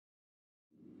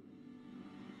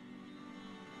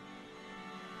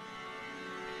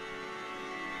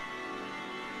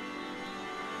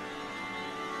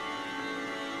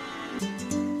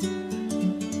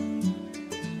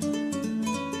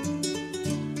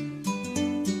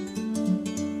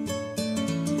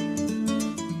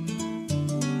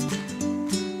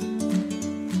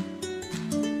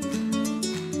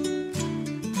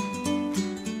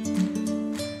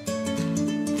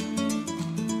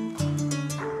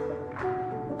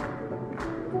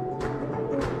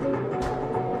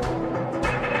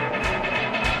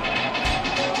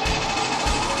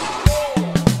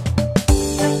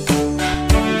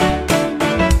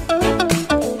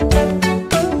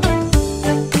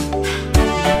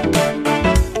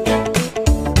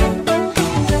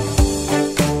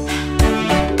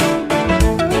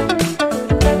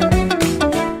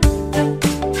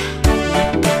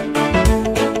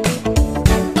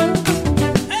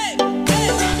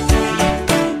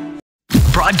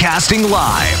Broadcasting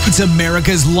live. It's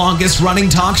America's longest running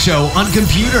talk show on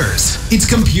computers. It's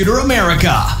Computer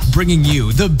America, bringing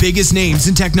you the biggest names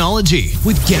in technology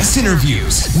with guest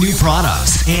interviews, new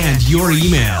products, and your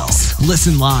emails.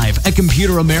 Listen live at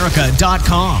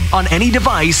computeramerica.com on any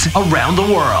device around the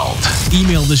world.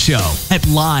 Email the show at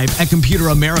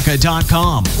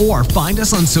live@computeramerica.com or find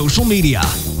us on social media.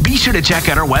 Be sure to check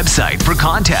out our website for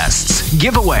contests,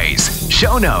 giveaways,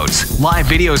 show notes, live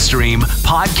video stream,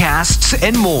 podcasts,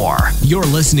 and more. You're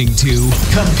listening to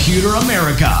Computer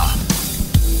America.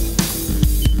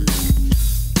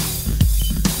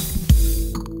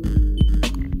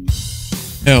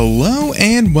 Hello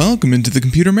and welcome into the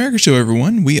Computer America Show,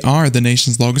 everyone. We are the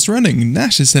nation's longest running,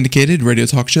 nationally syndicated radio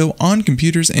talk show on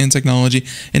computers and technology.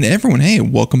 And everyone, hey,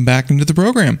 welcome back into the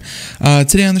program.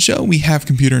 Today on the show, we have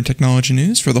computer and technology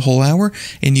news for the whole hour,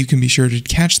 and you can be sure to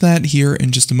catch that here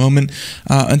in just a moment.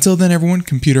 Until then, everyone,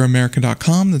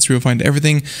 computeramerica.com. That's where you'll find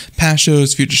everything, past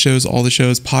shows, future shows, all the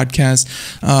shows, podcasts,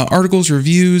 articles,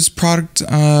 reviews, product,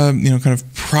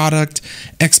 product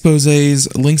exposés,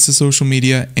 links to social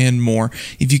media, and more.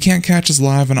 If you can't catch us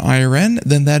live on IRN,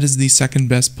 then that is the second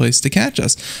best place to catch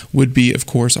us, would be, of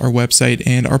course, our website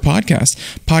and our podcast.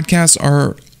 Podcasts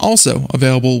are also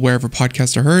available wherever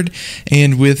podcasts are heard,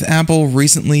 and with Apple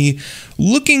recently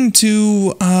looking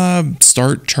to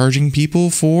start charging people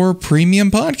for premium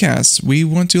podcasts, we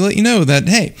want to let you know that,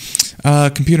 hey,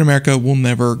 Computer America will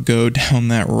never go down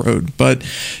that road. But,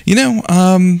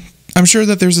 I'm sure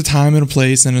that there's a time and a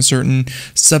place and a certain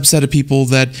subset of people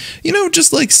that,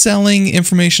 just like selling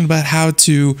information about how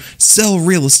to sell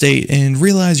real estate and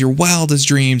realize your wildest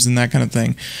dreams and that kind of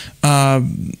thing.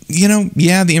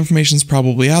 The information's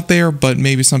probably out there, but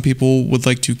maybe some people would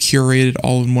like to curate it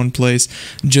all in one place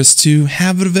just to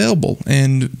have it available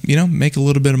and, make a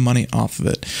little bit of money off of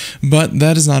it. But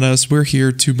that is not us. We're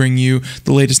here to bring you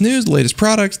the latest news, the latest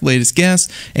products, latest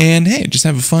guests, and hey, just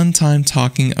have a fun time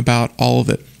talking about all of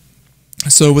it.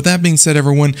 So with that being said,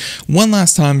 everyone, one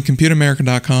last time,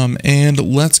 computeramerica.com, and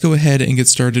let's go ahead and get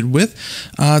started with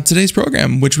today's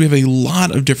program, which we have a lot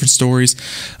of different stories,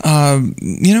 and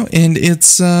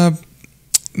it's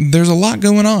there's a lot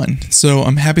going on. So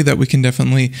I'm happy that we can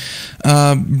definitely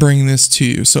bring this to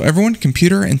you. So everyone,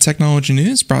 computer and technology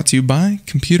news brought to you by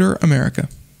Computer America.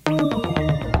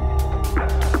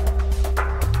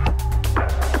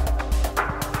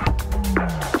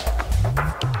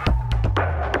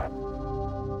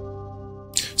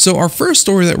 So our first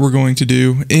story that we're going to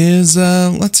do is,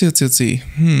 let's see.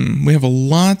 We have a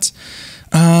lot.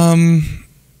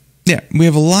 We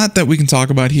have a lot that we can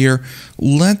talk about here.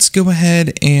 Let's go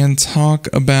ahead and talk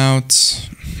about,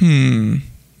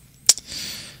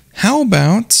 how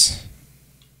about,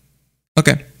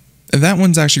 okay, that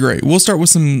one's actually great. We'll start with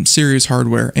some serious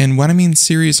hardware. And when I mean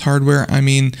serious hardware, I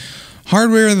mean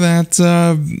hardware that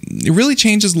really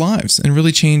changes lives and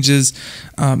really changes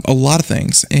a lot of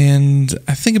things. And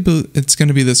I think it's going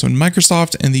to be this one.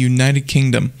 Microsoft and the United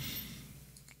Kingdom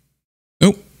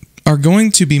are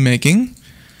going to be making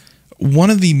one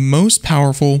of the most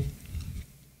powerful,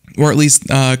 or at least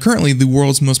currently the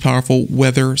world's most powerful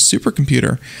weather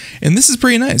supercomputer. And this is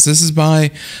pretty nice. This is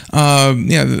by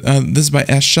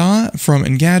S. Shah from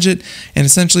Engadget, and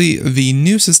essentially the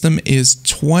new system is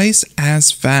twice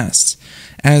as fast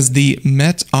as the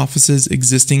Met Office's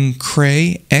existing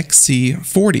Cray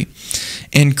XC40.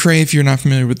 And Cray, if you're not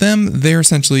familiar with them, they're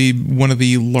essentially one of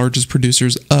the largest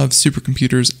producers of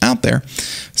supercomputers out there.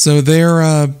 So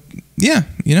they're,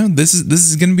 this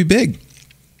is going to be big.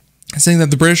 Saying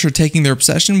that the British are taking their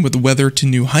obsession with the weather to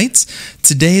new heights.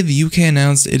 Today, the UK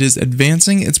announced it is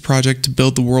advancing its project to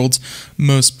build the world's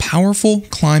most powerful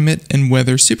climate and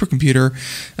weather supercomputer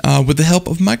with the help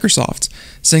of Microsoft.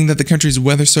 Saying that the country's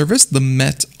weather service, the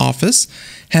Met Office,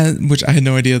 which I had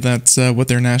no idea that's what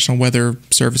their national weather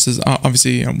service is.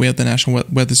 Obviously, we have the national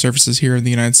weather services here in the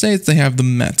United States. They have the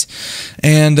Met.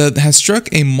 And has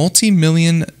struck a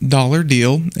multi-million-dollar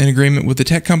deal in agreement with the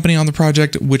tech company on the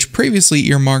project, which previously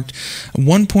earmarked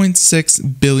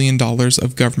 $1.6 billion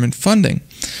of government funding.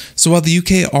 So while the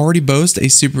UK already boasts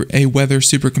a weather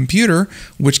supercomputer,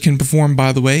 which can perform,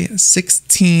 by the way,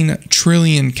 16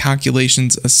 trillion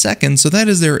calculations a second, so that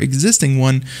is their existing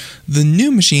one, the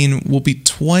new machine will be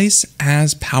twice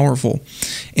as powerful.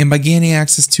 And by gaining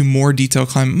access to more detailed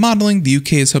climate modeling, the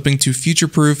UK is hoping to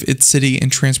future-proof its city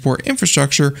and transport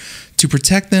infrastructure to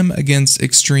protect them against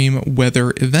extreme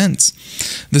weather events.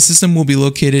 The system will be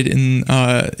located in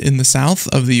the south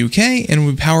of the UK and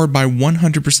will be powered by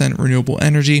 100% renewable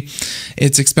energy.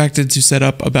 It's expected to set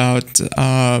up about,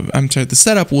 the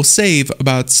setup will save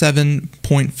about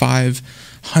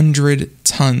 7,500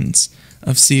 tons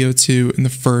of CO2 in the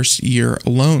first year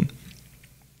alone.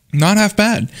 Not half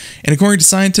bad. And according to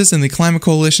scientists in the Climate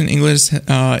Coalition,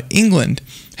 England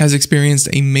has experienced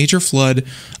a major flood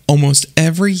almost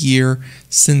every year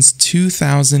since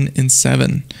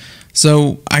 2007.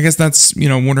 So I guess that's,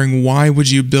 wondering why would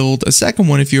you build a second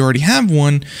one if you already have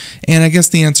one? And I guess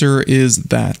the answer is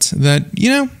that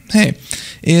hey,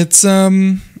 it's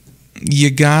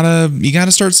you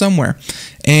gotta start somewhere.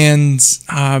 And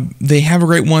they have a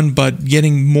great one, but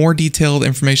getting more detailed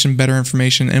information, better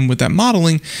information, and with that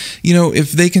modeling,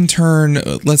 if they can turn,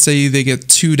 let's say they get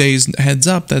 2 days heads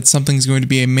up that something's going to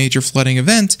be a major flooding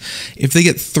event, if they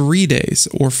get 3 days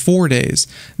or 4 days,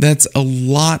 that's a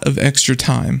lot of extra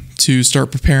time to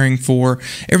start preparing for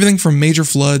everything from major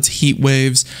floods, heat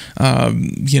waves,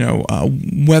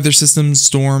 weather systems,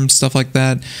 storms, stuff like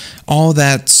that. All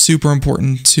that's super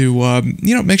important to,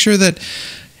 make sure that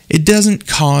it doesn't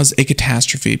cause a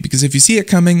catastrophe, because if you see it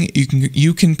coming,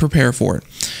 you can prepare for it.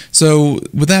 So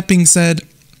with that being said,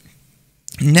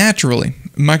 naturally,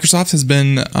 Microsoft has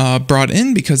been brought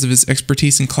in because of its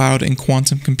expertise in cloud and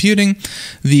quantum computing.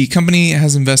 The company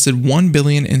has invested $1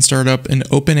 billion in startup in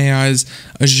OpenAI's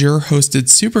Azure-hosted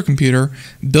supercomputer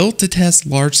built to test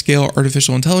large-scale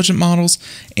artificial intelligence models,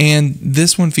 and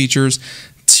this one features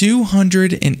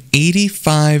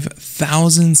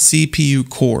 285,000 CPU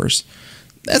cores.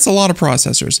 That's a lot of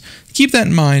processors. Keep that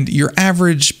in mind. Your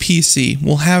average PC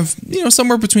will have,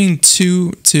 somewhere between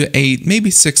 2 to 8, maybe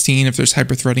 16 if there's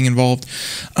hyperthreading involved.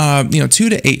 2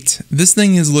 to 8. This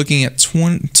thing is looking at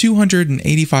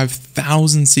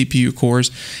 285,000 CPU cores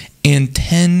and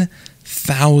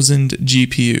 10,000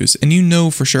 GPUs. And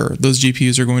for sure those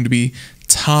GPUs are going to be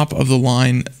top of the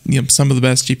line, some of the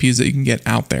best GPUs that you can get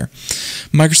out there.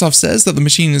 Microsoft says that the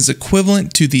machine is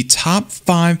equivalent to the top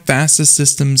 5 fastest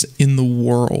systems in the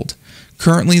world.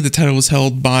 Currently, the title is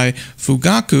held by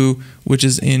Fugaku, which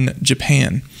is in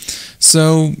Japan.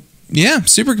 So, yeah,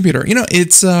 supercomputer.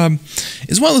 It's one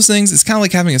of those things. It's kind of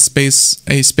like having a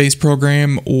space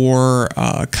program, or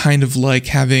kind of like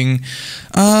having,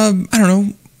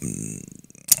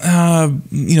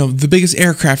 the biggest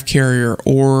aircraft carrier,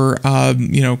 or,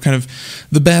 kind of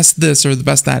the best this or the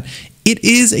best that. It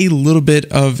is a little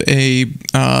bit of a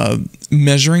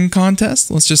measuring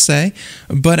contest, let's just say,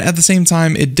 but at the same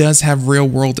time, it does have real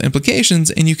world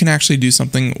implications, and you can actually do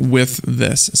something with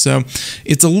this. So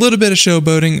it's a little bit of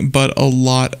showboating, but a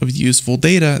lot of useful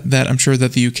data that I'm sure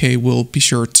that the UK will be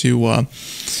sure to,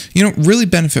 really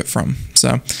benefit from.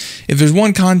 So if there's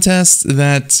one contest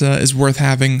that is worth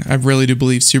having, I really do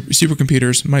believe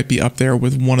supercomputers might be up there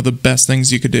with one of the best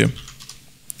things you could do.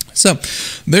 So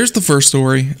there's the first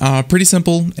story, pretty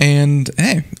simple, and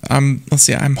hey, let's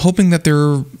see, I'm hoping that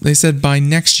they said by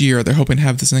next year they're hoping to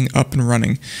have this thing up and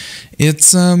running.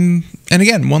 It's, and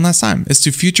again, one last time, it's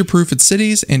to future-proof its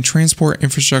cities and transport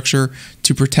infrastructure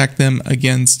to protect them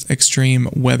against extreme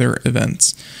weather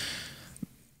events.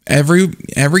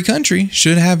 Every country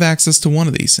should have access to one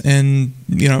of these, and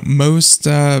most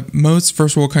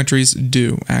first world countries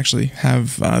do actually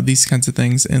have these kinds of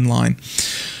things in line.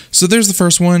 So there's the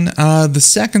first one. The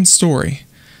second story,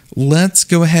 let's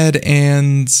go ahead,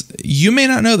 and you may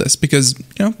not know this because,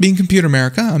 being Computer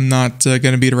America, I'm not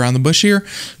going to beat around the bush here.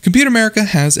 Computer America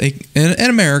has an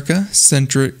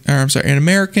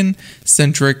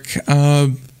American-centric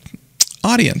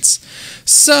audience.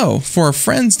 So for our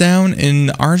friends down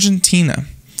in Argentina,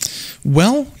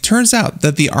 well, turns out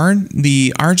that the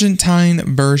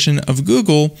Argentine version of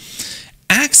Google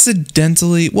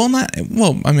accidentally,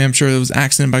 I'm sure it was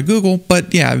accident by Google,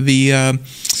 but yeah, the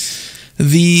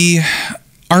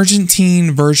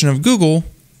Argentine version of Google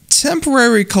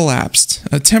temporarily collapsed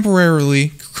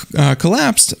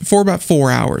for about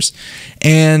 4 hours,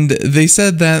 and they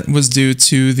said that was due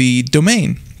to the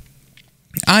domain,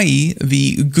 i.e.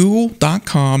 the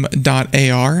google.com.ar.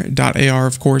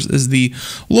 Of course, is the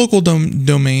local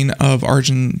domain of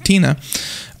Argentina.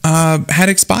 Had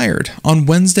expired on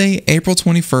Wednesday, April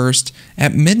 21st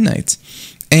at midnight,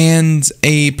 and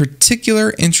a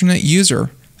particular internet user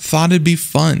thought it'd be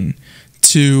fun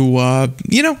to,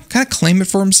 kind of claim it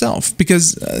for himself,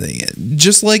 because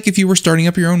just like if you were starting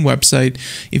up your own website,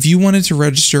 if you wanted to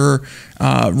register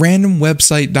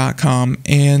randomwebsite.com,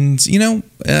 and,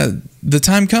 the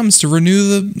time comes to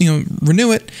renew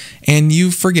it, and you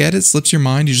forget, it slips your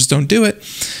mind, you just don't do it,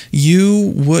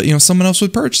 someone else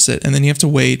would purchase it, and then you have to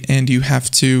wait, and you have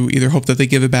to either hope that they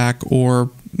give it back, or,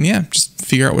 just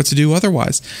figure out what to do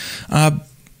otherwise.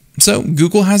 So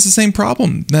Google has the same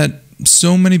problem that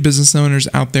so many business owners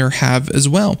out there have as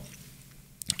well.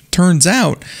 Turns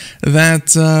out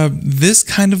that this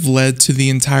kind of led to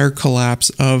the entire collapse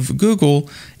of Google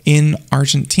in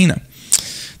Argentina.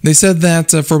 They said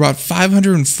that for about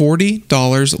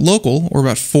 $540 local, or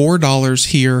about $4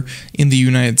 here in the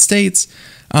United States,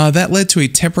 that led to a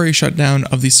temporary shutdown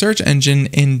of the search engine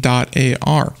in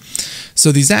 .ar.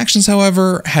 So these actions,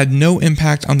 however, had no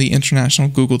impact on the international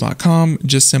Google.com,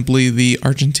 just simply the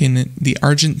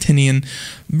Argentinian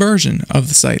version of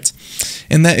the site.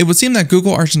 And that it would seem that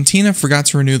Google Argentina forgot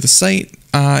to renew the site,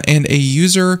 and a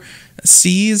user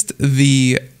seized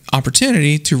the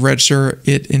opportunity to register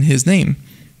it in his name.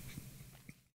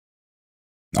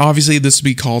 Obviously, this would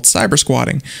be called cyber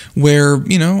squatting, where,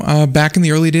 back in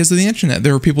the early days of the internet,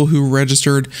 there were people who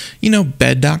registered,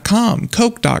 bed.com,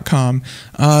 coke.com.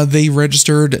 They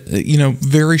registered,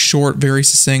 very short, very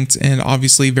succinct, and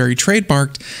obviously very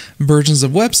trademarked versions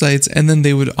of websites, and then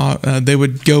they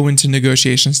would go into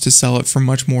negotiations to sell it for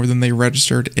much more than they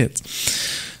registered it.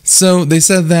 So they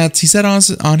said that he said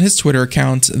on his Twitter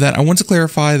account that I want to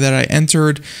clarify that I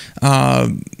entered.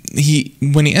 When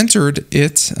he entered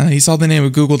it, he saw the name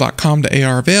of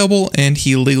Google.com.ar available, and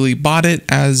he legally bought it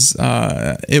as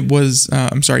he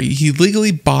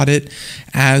legally bought it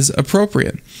as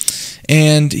appropriate.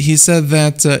 And he said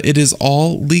that it is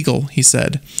all legal, he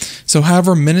said. So,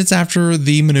 however, minutes after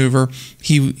the maneuver,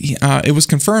 it was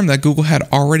confirmed that Google had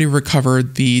already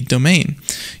recovered the domain.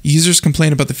 Users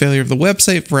complained about the failure of the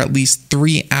website for at least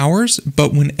 3 hours,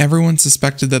 but when everyone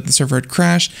suspected that the server had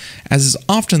crashed, as is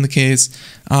often the case,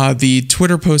 the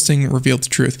Twitter posting revealed the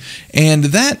truth. And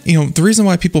that, the reason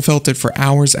why people felt it for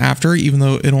hours after, even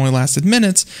though it only lasted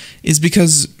minutes, is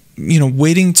because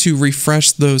waiting to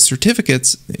refresh those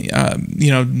certificates,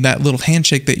 that little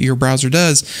handshake that your browser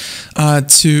does,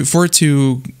 for it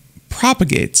to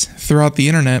propagate throughout the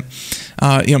internet,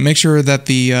 make sure that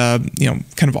the,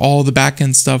 kind of all the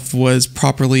backend stuff was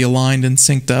properly aligned and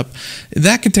synced up.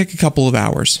 That can take a couple of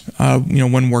hours,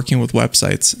 when working with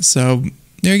websites. So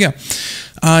there you go.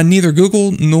 Neither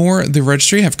Google nor the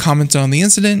registry have commented on the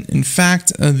incident. In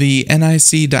fact, the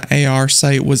nic.ar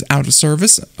site was out of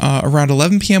service around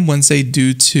 11 p.m. Wednesday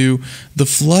due to the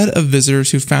flood of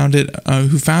visitors who found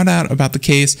out about the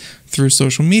case through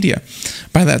social media.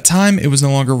 By that time, it was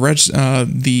no longer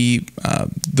the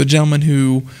gentleman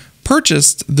who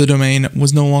purchased the domain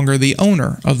was no longer the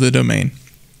owner of the domain.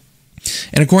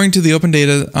 And according to the Open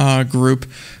Data group,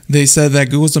 they said that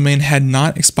Google's domain had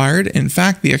not expired. In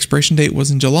fact, the expiration date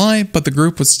was in July, but the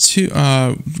group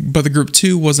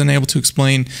too wasn't able to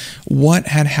explain what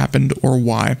had happened or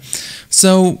why.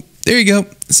 So there you go.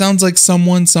 Sounds like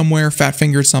someone somewhere fat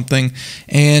fingered something,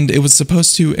 and it was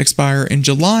supposed to expire in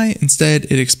July. Instead,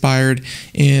 it expired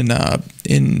in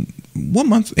what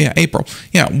month? Yeah, April.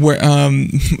 Yeah, where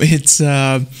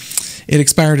it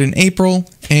expired in April,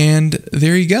 and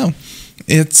there you go.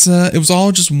 It was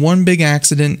all just one big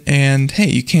accident, and hey,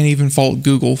 you can't even fault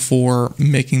Google for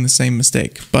making the same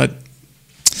mistake. But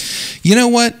you know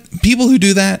what? People who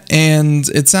do that, and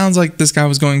it sounds like this guy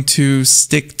was going to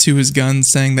stick to his guns,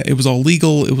 saying that it was all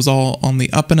legal, it was all on the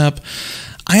up and up.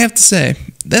 I have to say,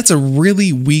 that's a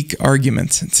really weak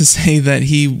argument to say that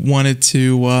he wanted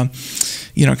to,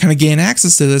 kind of gain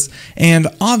access to this. And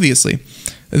obviously,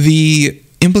 the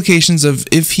implications of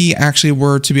if he actually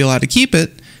were to be allowed to keep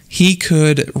it, he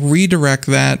could redirect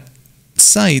that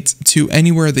site to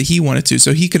anywhere that he wanted to.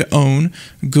 So he could own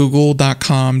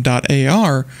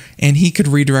google.com.ar, and he could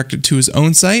redirect it to his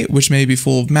own site, which may be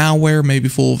full of malware, maybe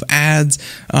full of ads,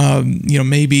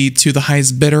 maybe to the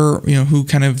highest bidder, who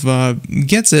kind of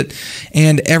gets it,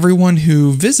 and everyone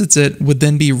who visits it would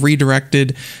then be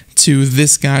redirected to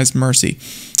this guy's mercy.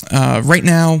 Right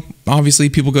now, obviously,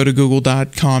 people go to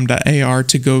google.com.ar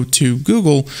to go to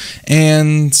Google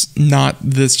and not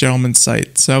this gentleman's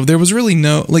site. So there was really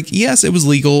yes, it was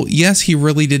legal. Yes, he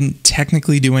really didn't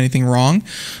technically do anything wrong,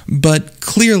 but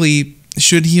clearly,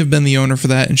 should he have been the owner for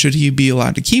that, and should he be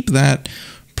allowed to keep that?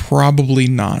 Probably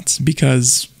not,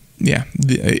 because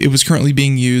it was currently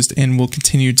being used and will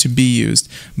continue to be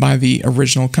used by the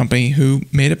original company who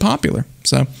made it popular.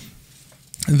 So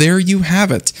there you have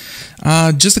it.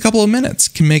 Just a couple of minutes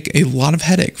can make a lot of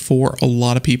headache for a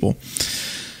lot of people.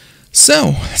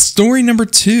 So, story number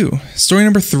 2. Story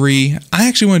number 3. I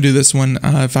actually want to do this one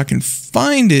if I can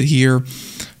find it here.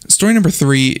 Story number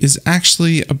 3 is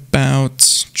actually about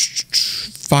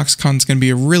Foxconn's going to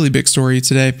be a really big story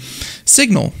today.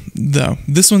 Signal, though.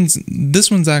 This one's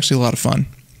actually a lot of fun.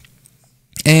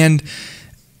 And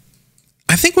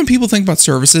I think when people think about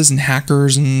services and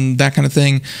hackers and that kind of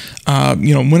thing,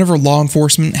 whenever law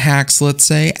enforcement hacks, let's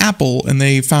say, Apple, and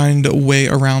they find a way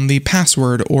around the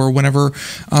password, or whenever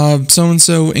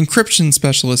so-and-so encryption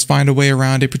specialists find a way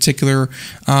around a particular,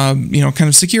 kind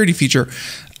of security feature,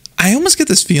 I almost get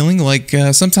this feeling like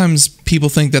sometimes people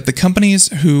think that the companies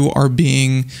who are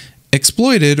being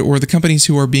exploited or the companies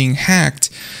who are being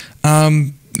hacked,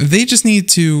 they just need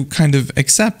to kind of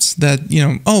accept that,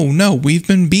 oh no, we've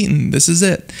been beaten. This is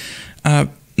it.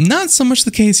 Not so much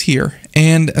the case here.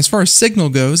 And as far as Signal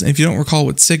goes, and if you don't recall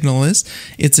what Signal is,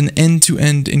 it's an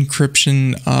end-to-end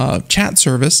encryption chat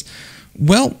service.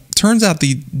 Well, turns out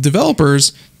the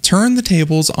developers turned the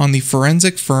tables on the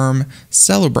forensic firm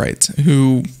Cellebrite,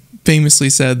 who famously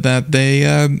said that they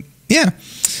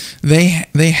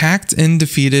hacked and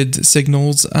defeated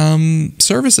Signal's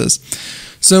services.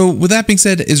 So with that being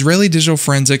said, Israeli digital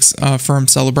forensics firm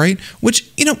Cellebrite,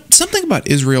 which, something about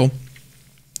Israel,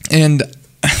 and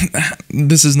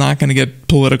this is not going to get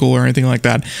political or anything like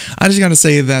that. I just got to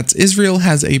say that Israel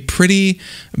has a pretty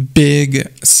big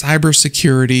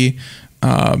cybersecurity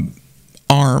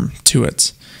arm to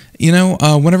it.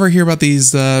 Whenever I hear about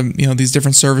these, these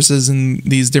different services and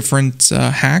these different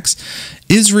hacks,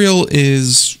 Israel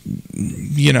is,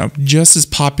 just as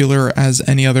popular as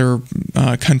any other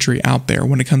country out there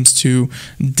when it comes to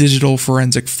digital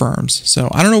forensic firms. So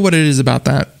I don't know what it is about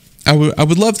that. I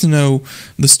would love to know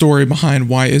the story behind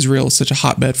why Israel is such a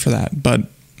hotbed for that, but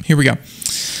here we go.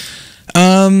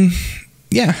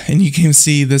 Yeah, and you can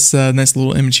see this nice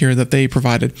little image here that they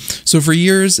provided. So for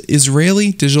years,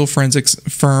 Israeli digital forensics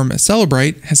firm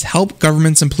Cellebrite has helped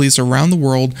governments and police around the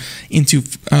world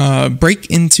break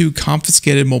into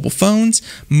confiscated mobile phones,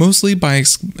 mostly by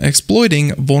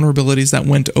exploiting vulnerabilities that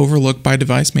went overlooked by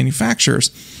device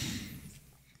manufacturers.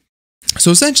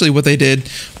 So essentially what they did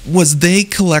was they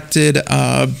collected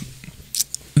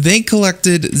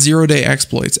zero-day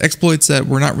exploits that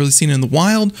were not really seen in the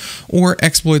wild, or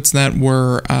exploits that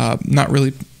were not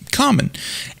really common.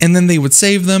 And then they would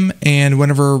save them, and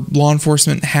whenever law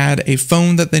enforcement had a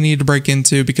phone that they needed to break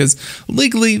into, because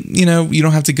legally, you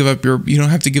don't have to give up your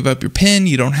PIN,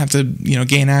 you don't have to,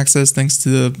 gain access thanks to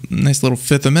the nice little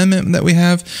Fifth Amendment that we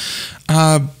have.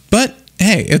 But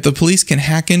hey, if the police can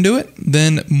hack into it,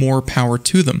 then more power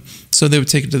to them. So they would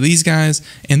take it to these guys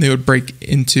and they would break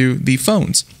into the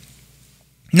phones.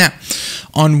 Now,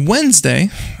 on Wednesday,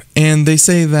 and they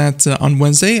say that on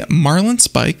Wednesday, Marlon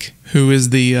Spike, who is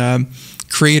the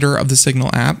creator of the Signal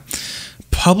app,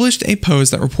 published a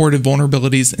post that reported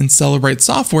vulnerabilities in Cellebrite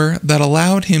software that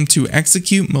allowed him to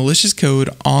execute malicious code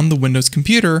on the Windows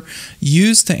computer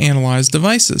used to analyze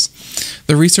devices.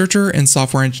 The researcher and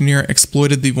software engineer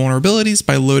exploited the vulnerabilities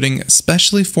by loading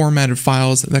specially formatted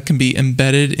files that can be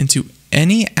embedded into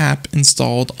any app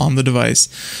installed on the device.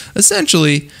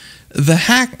 Essentially, the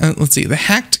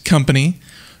hacked company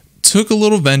took a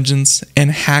little vengeance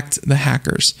and hacked the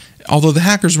hackers. Although the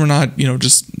hackers were not,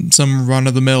 just some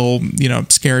run-of-the-mill,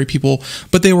 scary people,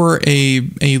 but they were a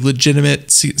legitimate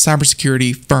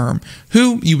cybersecurity firm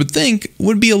who you would think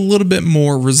would be a little bit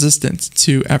more resistant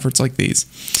to efforts like these.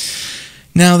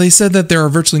 Now, they said that there are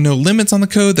virtually no limits on the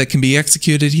code that can be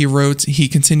executed, he wrote. He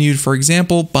continued, for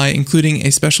example, by including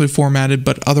a specially formatted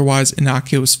but otherwise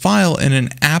innocuous file in an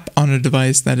app on a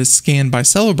device that is scanned by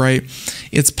Cellebrite,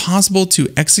 it's possible to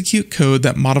execute code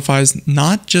that modifies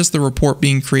not just the report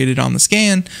being created on the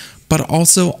scan, but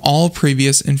also all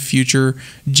previous and future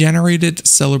generated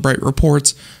Cellebrite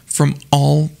reports from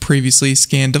all previously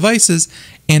scanned devices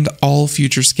and all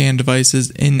future scanned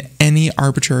devices in any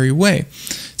arbitrary way,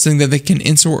 saying that they can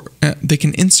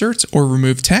insert or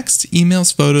remove text,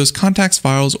 emails, photos, contacts,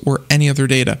 files, or any other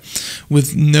data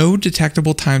with no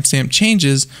detectable timestamp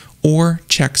changes or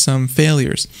checksum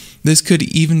failures. This could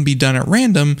even be done at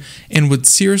random and would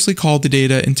seriously call the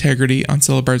data integrity on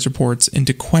Cellebrite's reports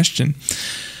into question.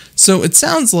 So it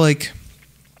sounds like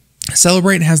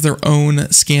Cellebrite has their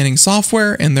own scanning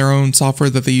software and their own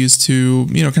software that they use to,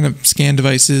 kind of scan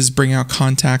devices, bring out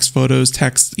contacts, photos,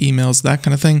 text, emails, that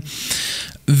kind of thing.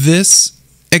 This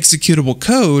executable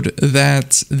code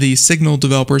that the Signal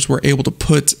developers were able to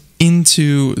put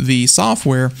into the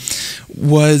software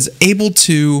was able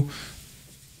to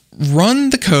run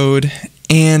the code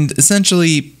and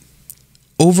essentially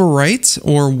overwrite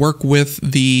or work with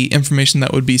the information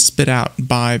that would be spit out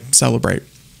by Cellebrite.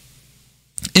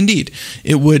 Indeed,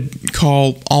 it would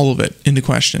call all of it into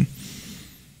question.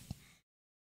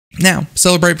 Now,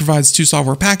 Cellebrite provides two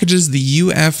software packages. The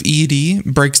UFED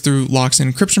breaks through locks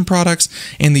and encryption products,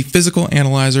 and the physical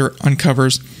analyzer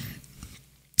uncovers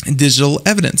digital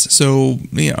evidence. So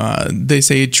they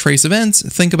say trace events.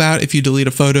 Think about if you delete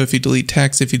a photo, if you delete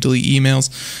text, if you delete emails,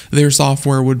 their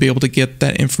software would be able to get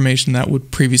that information that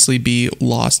would previously be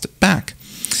lost back.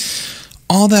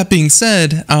 all that being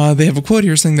said, they have a quote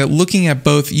here saying that looking at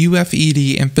both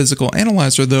UFED and Physical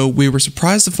Analyzer, though, we were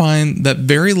surprised to find that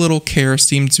very little care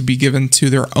seemed to be given to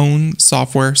their own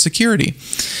software security.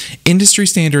 Industry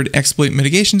standard exploit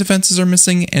mitigation defenses are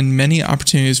missing, and many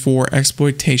opportunities for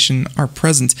exploitation are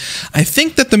present. I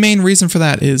think that the main reason for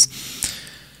that is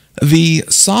the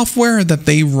software that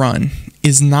they run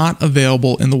is not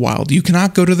available in the wild. You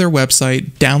cannot go to their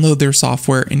website, download their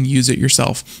software, and use it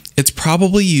yourself. It's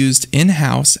probably used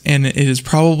in-house, and it is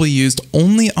probably used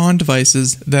only on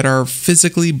devices that are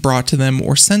physically brought to them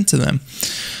or sent to them.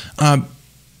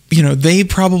 They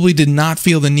probably did not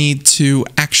feel the need to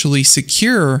actually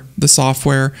secure the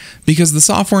software because the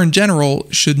software in general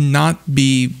should not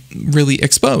be really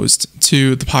exposed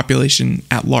to the population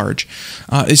at large.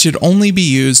 It should only be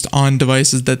used on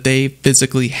devices that they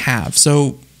physically have.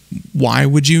 So why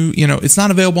would you, it's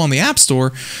not available on the App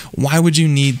Store. Why would you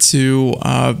need to,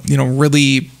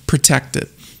 really protect it?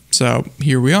 So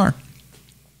here we are.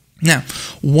 Now,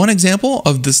 one example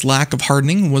of this lack of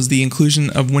hardening was the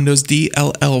inclusion of Windows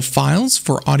DLL files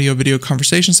for audio-video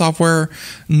conversation software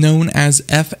known as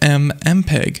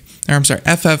FFmpeg.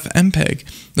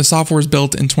 The software was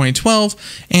built in 2012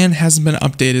 and hasn't been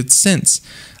updated since.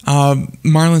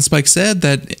 Marlinspike said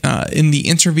that in the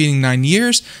intervening 9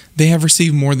 years, they have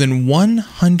received more than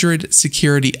 100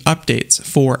 security updates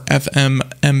for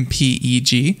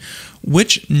FFmpeg,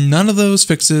 which none of those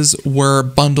fixes were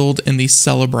bundled in the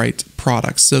Cellebrite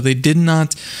products. So they did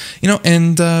not,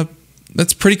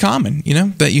 that's pretty common,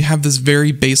 that you have this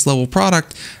very base level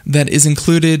product that is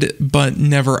included but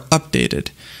never updated.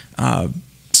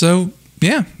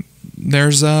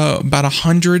 There's about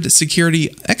 100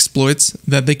 security exploits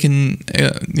that they can,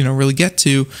 really get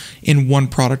to in one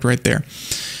product right there.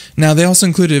 Now, they also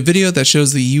included a video that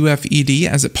shows the UFED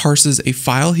as it parses a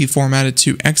file he formatted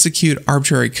to execute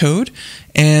arbitrary code,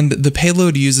 and the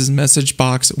payload uses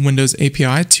MessageBox Windows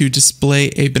API to display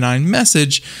a benign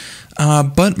message.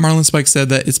 But Marlinspike said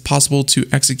that it's possible to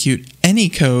execute any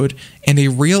code, and a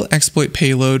real exploit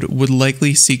payload would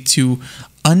likely seek to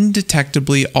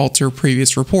undetectably alter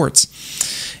previous reports.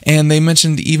 And they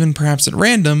mentioned even perhaps at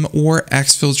random or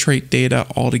exfiltrate data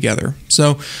altogether.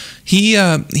 So he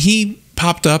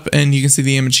popped up, and you can see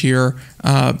the image here.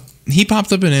 He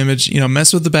popped up an image,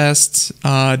 mess with the best,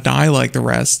 die like the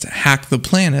rest, hack the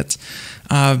planet.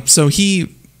 So he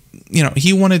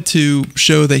wanted to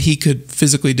show that he could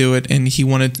physically do it, and he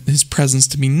wanted his presence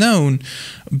to be known,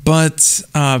 but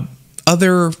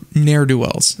other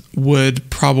ne'er-do-wells would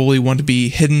probably want to be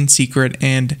hidden, secret,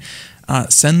 and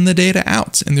send the data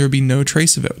out, and there would be no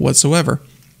trace of it whatsoever.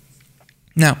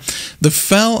 Now, they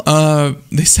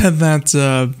said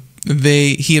that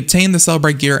he obtained the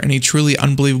Cellebrite gear in a truly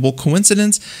unbelievable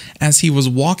coincidence as he was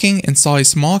walking and saw a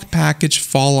small package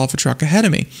fall off a truck ahead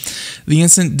of me. The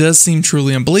incident does seem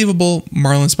truly unbelievable.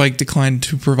 Marlinspike declined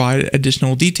to provide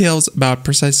additional details about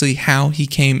precisely how he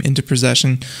came into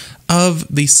possession of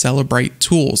the Cellebrite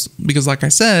tools, because like I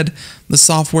said, the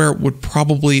software would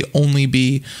probably only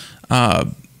be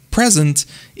present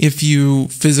if you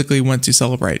physically went to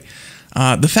Cellebrite.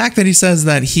 The fact that he says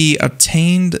that he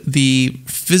obtained the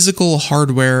physical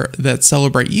hardware that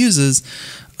Cellebrite uses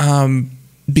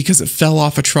because it fell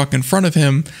off a truck in front of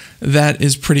him, that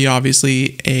is pretty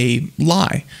obviously a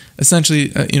lie. Essentially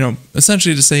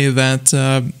to say that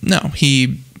no,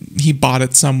 he bought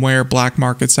it somewhere, black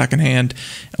market, secondhand,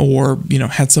 or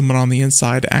had someone on the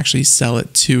inside actually sell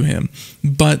it to him.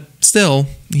 But still,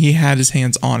 he had his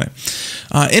hands on it.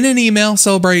 In an email, a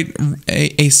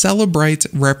Cellebrite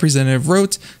representative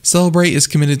wrote, "Cellebrite is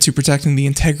committed to protecting the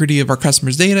integrity of our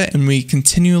customers' data, and we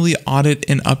continually audit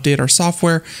and update our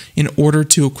software in order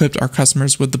to equip our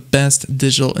customers with the best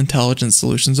digital intelligence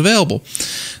solutions available."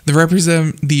 The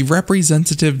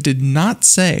representative did not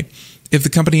say if the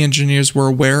company engineers were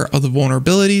aware of the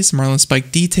vulnerabilities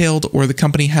Marlinspike detailed, or the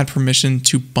company had permission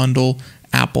to bundle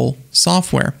Apple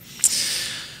software.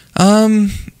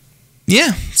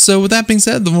 So with that being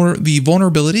said, the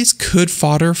vulnerabilities could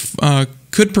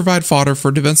provide fodder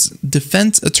for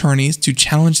defense attorneys to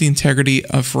challenge the integrity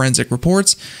of forensic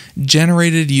reports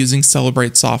generated using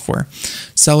Cellebrite software.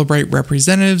 Cellebrite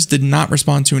representatives did not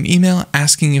respond to an email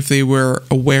asking if they were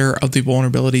aware of the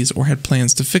vulnerabilities or had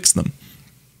plans to fix them.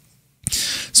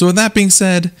 So with that being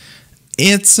said,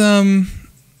 it's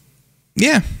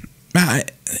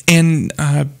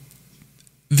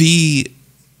the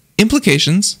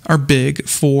implications are big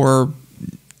for,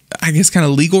 I guess, kind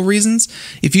of legal reasons.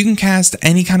 If you can cast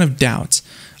any kind of doubt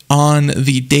on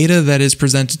the data that is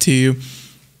presented to you,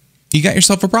 you got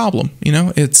yourself a problem.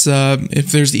 It's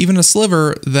if there's even a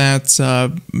sliver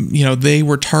that they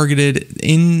were targeted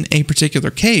in a particular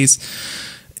case,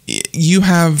 you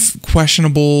have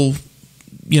questionable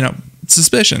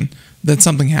suspicion that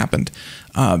something happened.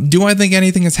 Do I think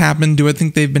anything has happened? Do I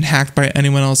think they've been hacked by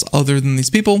anyone else other than these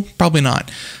people? Probably not.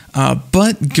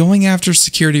 But going after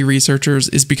security researchers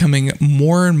is becoming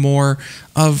more and more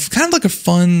of kind of like a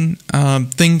fun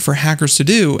thing for hackers to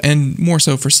do, and more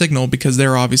so for Signal, because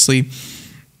they're obviously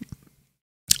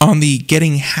on the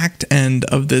getting hacked end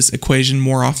of this equation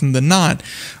more often than not.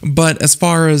 But as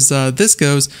far as this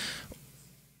goes,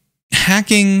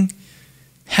 hacking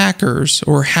hackers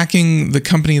or hacking the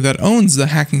company that owns the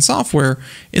hacking software,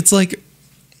 it's like,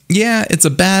 yeah, it's a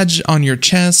badge on your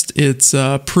chest. It's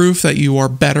proof that you are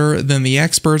better than the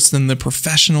experts, than the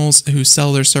professionals who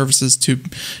sell their services to,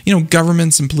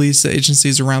 governments and police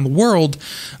agencies around the world.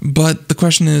 But the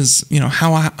question is,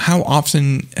 how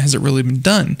often has it really been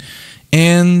done?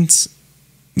 And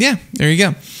yeah, there you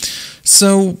go.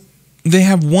 So they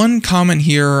have one comment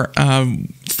here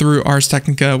through Ars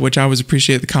Technica, which I always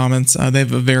appreciate the comments. They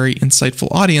have a very insightful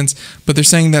audience, but they're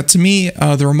saying that to me,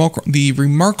 the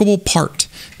remarkable part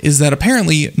is that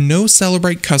apparently no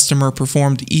Cellebrite customer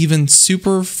performed even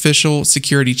superficial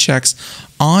security checks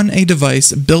on a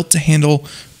device built to handle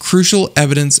crucial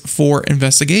evidence for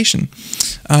investigation.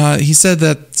 He said,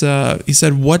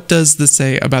 what does this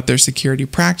say about their security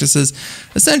practices?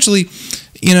 Essentially,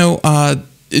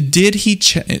 did he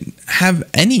have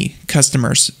any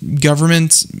customers,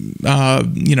 government,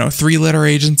 three-letter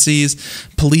agencies,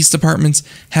 police departments,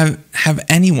 have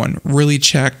anyone really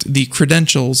checked the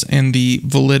credentials and the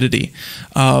validity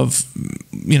of,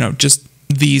 just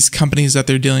these companies that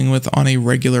they're dealing with on a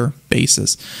regular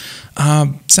basis?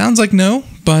 Sounds like no,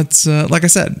 but like I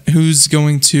said, who's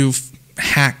going to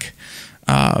hack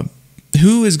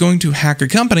who is going to hack a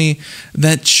company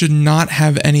that should not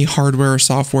have any hardware or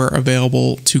software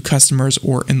available to customers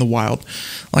or in the wild?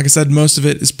 Like I said, most of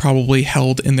it is probably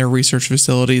held in their research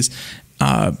facilities,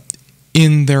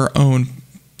 in their own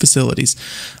facilities.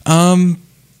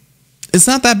 It's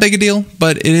not that big a deal,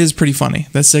 but it is pretty funny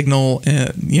that Signal,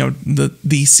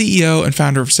 the CEO and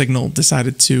founder of Signal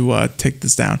decided to take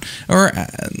this down. Or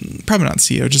probably not the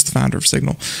CEO, just the founder of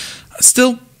Signal.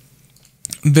 Still,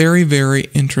 very, very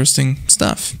interesting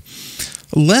stuff.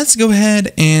 Let's go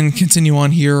ahead and continue on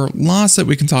here. Lots that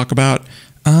we can talk about.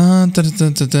 How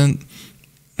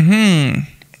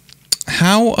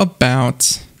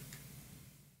about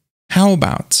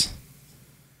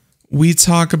we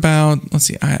talk about, let's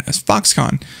see,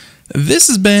 Foxconn. This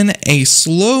has been a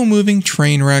slow-moving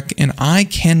train wreck, and I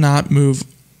cannot move.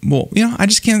 Well, I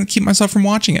just can't keep myself from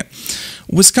watching it.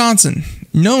 Wisconsin,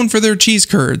 known for their cheese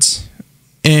curds.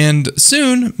 And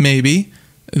soon, maybe,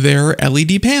 their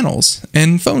LED panels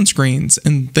and phone screens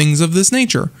and things of this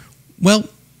nature. Well,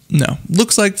 no.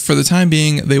 Looks like for the time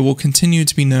being, they will continue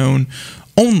to be known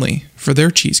only for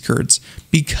their cheese curds,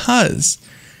 because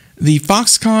the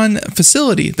Foxconn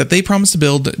facility that they promised to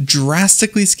build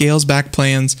drastically scales back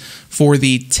plans for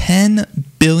the $10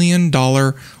 billion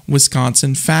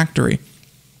Wisconsin factory.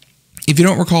 If you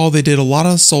don't recall, they did a lot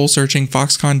of soul searching.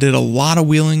 Foxconn did a lot of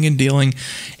wheeling and dealing,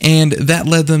 and that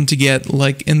led them to get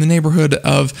like in the neighborhood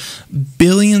of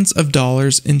billions of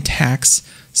dollars in tax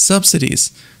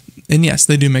subsidies. And yes,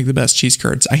 they do make the best cheese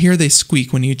curds. I hear they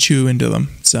squeak when you chew into them.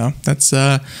 So that's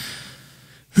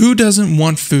who doesn't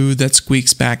want food that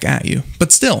squeaks back at you?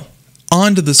 But still,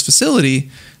 onto this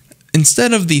facility,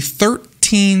 instead of the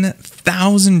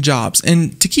 13,000 jobs,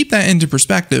 and to keep that into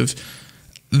perspective,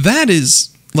 that is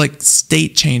like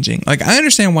state changing. Like, I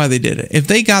understand why they did it. If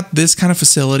they got this kind of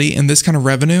facility and this kind of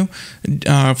revenue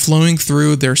flowing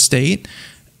through their state,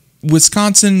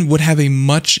 Wisconsin would have a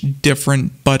much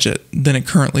different budget than it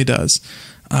currently does.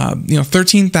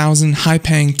 13,000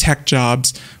 high-paying tech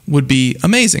jobs would be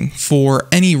amazing for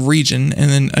any region,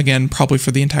 and then again, probably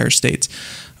for the entire states.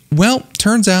 Well,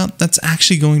 turns out that's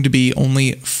actually going to be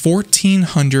only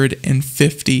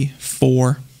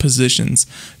 1,454 positions,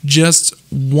 just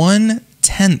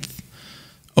 1/10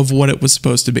 of what it was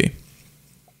supposed to be.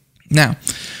 Now,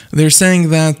 they're saying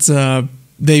that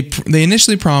they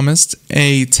initially promised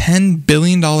a $10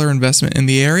 billion investment in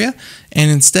the area, and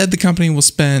instead the company will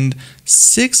spend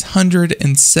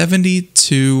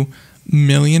 $672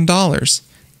 million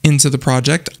into the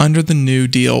project under the new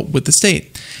deal with the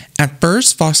state. At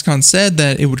first, Foxconn said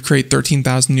that it would create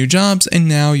 13,000 new jobs, and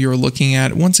now you're looking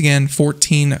at, once again,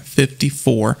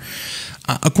 1,454.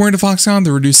 According to Foxconn,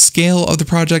 the reduced scale of the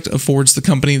project affords the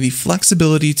company the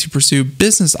flexibility to pursue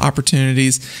business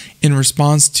opportunities in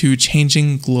response to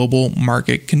changing global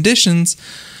market conditions.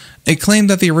 It claimed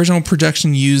that the original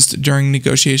projection used during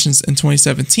negotiations in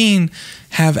 2017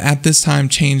 have at this time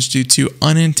changed due to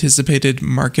unanticipated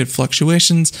market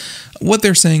fluctuations. What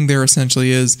they're saying there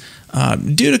essentially is,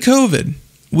 due to COVID,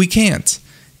 we can't.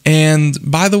 And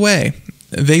by the way,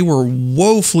 they were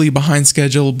woefully behind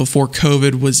schedule before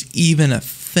COVID was even a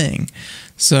thing.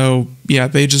 So yeah,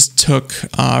 they just took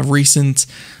recent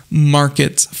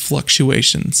market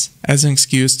fluctuations as an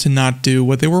excuse to not do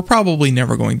what they were probably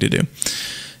never going to do.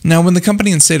 Now, when the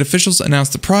company and state officials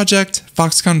announced the project,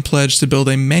 Foxconn pledged to build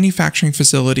a manufacturing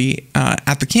facility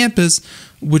at the campus,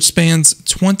 which spans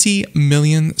 20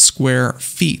 million square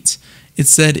feet. It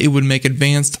said it would make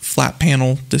advanced flat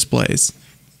panel displays.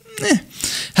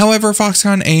 However,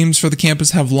 Foxconn aims for the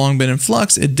campus have long been in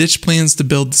flux. It ditched plans to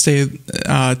build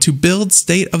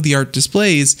state-of-the-art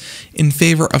displays in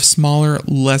favor of smaller,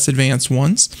 less advanced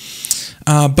ones.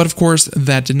 But of course,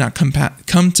 that did not come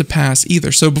to pass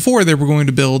either. So before, they were going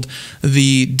to build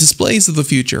the displays of the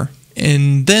future.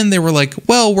 And then they were like,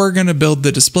 well, we're going to build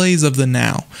the displays of the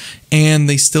now. And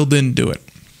they still didn't do it.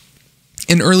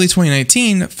 In early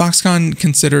 2019, Foxconn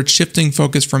considered shifting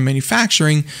focus from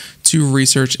manufacturing to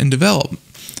research and development.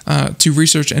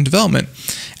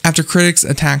 After critics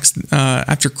attacked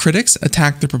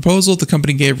the proposal, the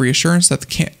company gave reassurance that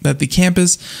the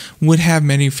campus would have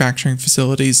manufacturing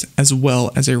facilities as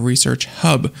well as a research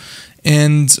hub.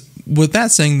 And what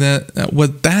that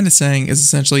is saying is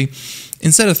essentially,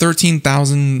 instead of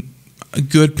 13,000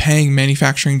 good-paying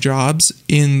manufacturing jobs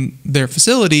in their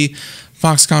facility,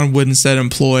 Foxconn would instead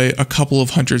employ a couple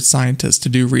of hundred scientists to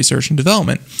do research and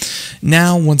development.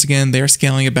 Now, once again, they are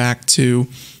scaling it back to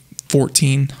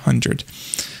 1,400.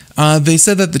 They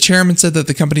said that the chairman said that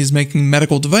the company is making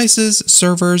medical devices,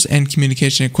 servers, and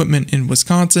communication equipment in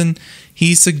Wisconsin.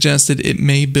 He suggested it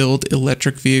may build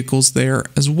electric vehicles there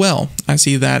as well. I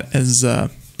see that as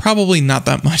probably not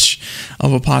that much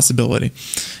of a possibility.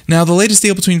 Now, the latest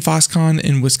deal between Foxconn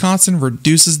and Wisconsin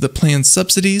reduces the planned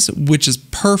subsidies, which is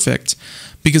perfect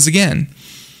because, again,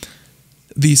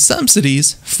 the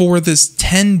subsidies for this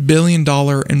 $10 billion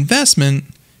investment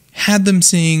had them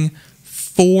seeing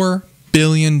 $4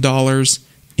 billion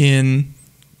in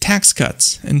tax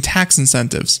cuts and tax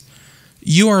incentives.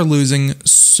 You are losing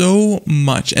so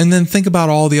much. And then think about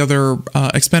all the other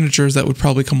expenditures that would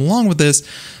probably come along with this.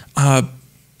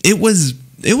 It was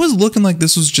looking like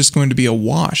this was just going to be a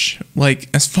wash, like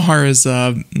as far as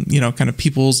kind of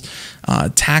people's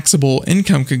taxable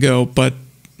income could go. But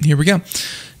here we go.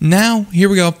 Now, here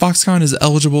we go. Foxconn is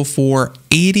eligible for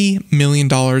 $80 million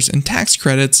in tax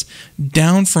credits,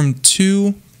 down from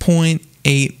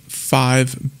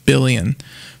 $2.85 billion.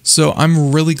 So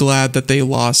I'm really glad that they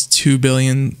lost $2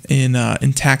 billion in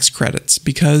tax credits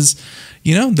because,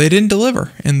 they didn't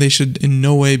deliver, and they should in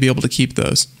no way be able to keep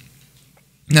those.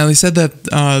 Now, they said that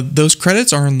those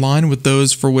credits are in line with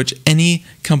those for which any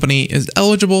company is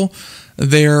eligible.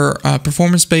 They're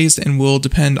performance-based and will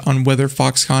depend on whether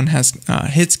Foxconn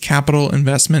hits capital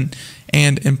investment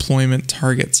and employment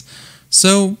targets.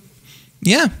 So,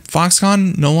 yeah,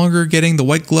 Foxconn no longer getting the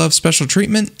white glove special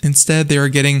treatment. Instead, they are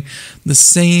getting the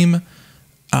same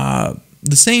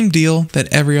deal that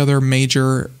every other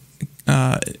major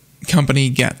company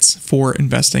gets for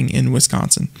investing in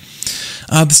Wisconsin.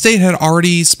 The state had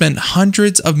already spent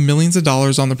hundreds of millions of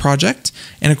dollars on the project,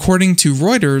 and according to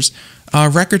Reuters,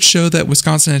 records show that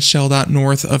Wisconsin had shelled out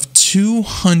north of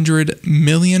 $200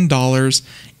 million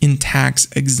in tax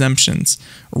exemptions,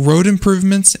 road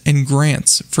improvements, and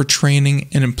grants for training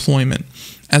and employment.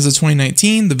 As of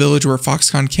 2019, the village where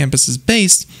Foxconn campus is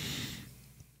based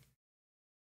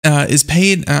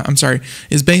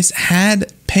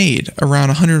had paid around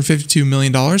 $152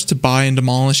 million to buy and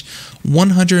demolish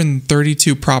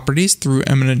 132 properties through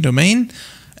eminent domain,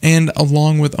 and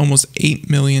along with almost $8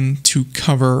 million to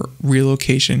cover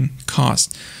relocation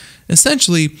costs.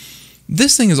 Essentially,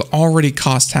 this thing has already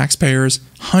cost taxpayers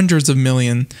hundreds of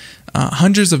millions,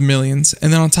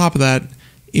 and then on top of that,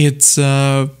 it's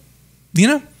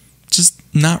just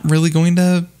not really going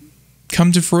to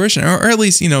come to fruition, or at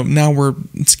least now we're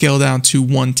scaled down to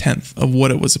 1/10 of what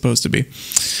it was supposed to be.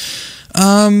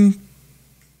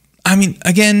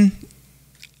 Again,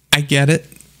 I get it,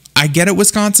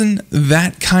 Wisconsin.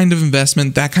 That kind of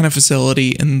investment, that kind of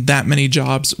facility, and that many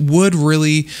jobs would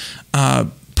really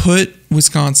put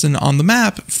Wisconsin on the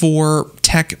map for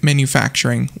tech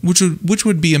manufacturing, which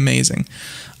would be amazing.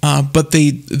 But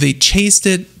they chased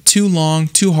it too long,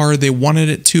 too hard. They wanted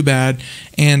it too bad,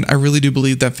 and I really do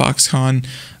believe that Foxconn,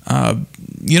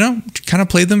 kind of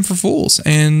played them for fools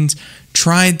and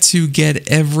tried to get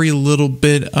every little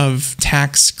bit of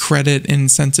tax credit and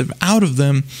incentive out of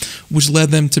them, which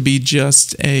led them to be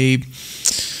just a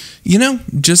You know,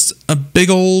 just a big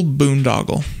old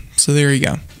boondoggle. So there you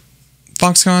go.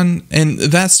 Foxconn, and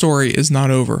that story is not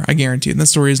over. I guarantee you. That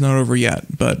story is not over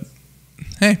yet, but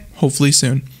hey, hopefully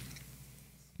soon.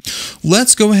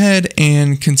 Let's go ahead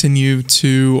and continue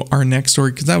to our next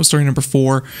story, because that was story number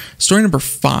 4. Story number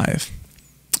 5.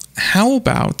 How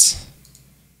about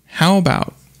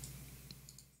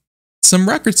some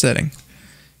record setting?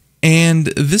 And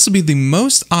this will be the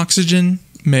most oxygen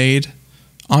made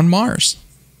on Mars.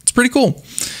 It's pretty cool.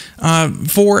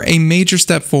 For a major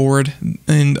step forward,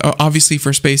 and obviously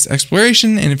for space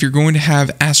exploration, and if you're going to have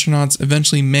astronauts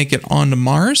eventually make it onto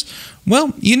Mars,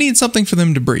 well, you need something for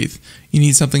them to breathe. You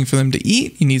need something for them to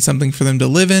eat. You need something for them to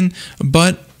live in,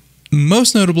 but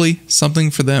most notably,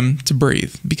 something for them to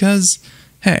breathe. Because,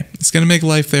 hey, it's going to make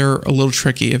life there a little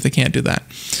tricky if they can't do that.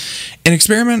 An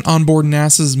experiment on board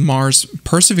NASA's Mars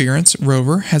Perseverance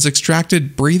rover has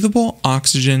extracted breathable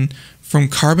oxygen from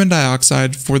carbon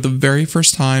dioxide for the very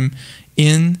first time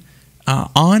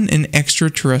on an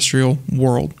extraterrestrial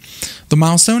world. The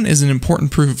milestone is an important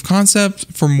proof of concept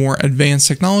for more advanced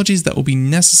technologies that will be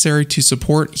necessary to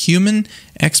support human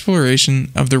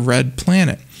exploration of the red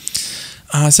planet.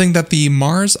 Saying that the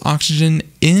Mars Oxygen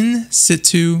In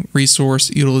Situ Resource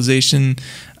Utilization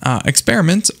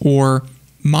Experiment, or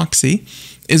MOXIE,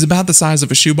 is about the size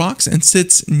of a shoebox and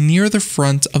sits near the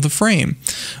front of the frame.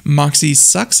 MOXIE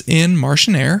sucks in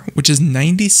Martian air, which is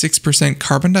 96%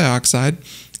 carbon dioxide,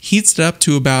 heats it up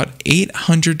to about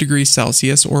 800 degrees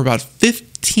Celsius, or about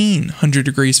 1500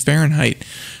 degrees Fahrenheit.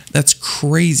 That's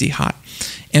crazy hot.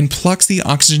 And plucks the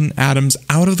oxygen atoms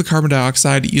out of the carbon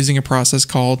dioxide using a process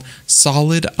called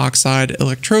solid oxide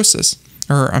electrolysis.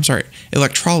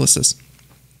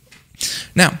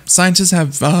 Now, scientists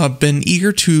have been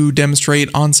eager to demonstrate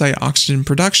on-site oxygen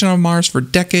production on Mars for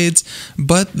decades,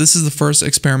 but this is the first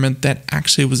experiment that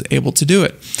actually was able to do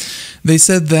it. They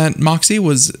said that MOXIE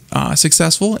was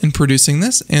successful in producing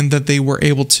this, and that they were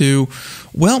able to,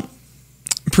 well,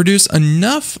 produce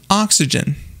enough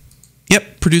oxygen.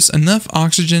 Produce enough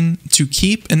oxygen to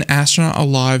keep an astronaut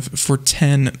alive for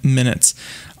 10 minutes.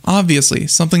 Obviously,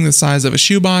 something the size of a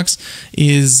shoebox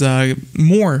is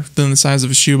more than the size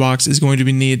of a shoebox is going to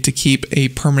be needed to keep a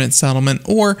permanent settlement,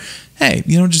 or, hey,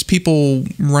 just people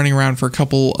running around for a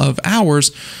couple of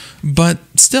hours. But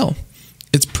still,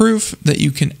 it's proof that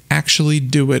you can actually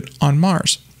do it on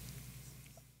Mars.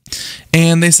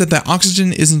 And they said that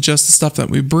oxygen isn't just the stuff that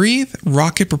we breathe.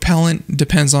 Rocket propellant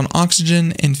depends on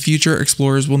oxygen, and future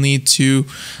explorers will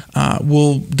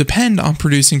depend on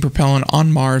producing propellant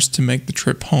on Mars to make the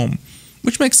trip home,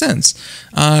 which makes sense.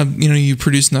 You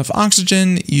produce enough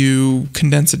oxygen, you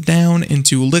condense it down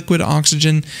into liquid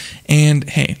oxygen, and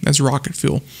hey, that's rocket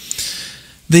fuel.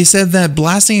 They said that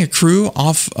blasting a crew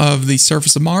off of the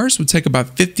surface of Mars would take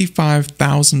about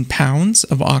 55,000 pounds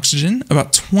of oxygen,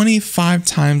 about 25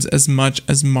 times as much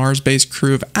as Mars-based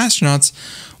crew of astronauts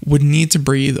would need to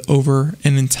breathe over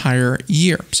an entire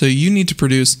year. So you need to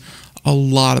produce a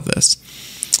lot of this.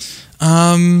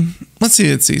 Let's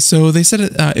see. So they said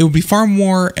it would be far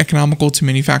more economical to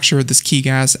manufacture this key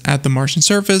gas at the Martian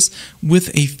surface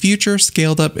with a future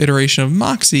scaled-up iteration of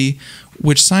MOXIE,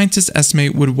 which scientists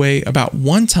estimate would weigh about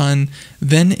 1 ton.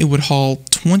 Then it would haul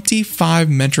 25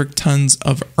 metric tons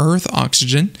of Earth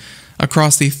oxygen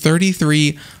across the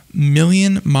 33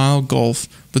 million mile gulf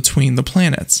between the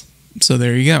planets. So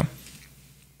there you go.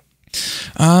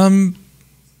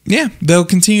 They'll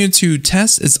continue to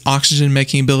test its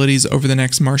oxygen-making abilities over the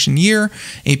next Martian year,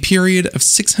 a period of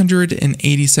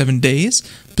 687 days,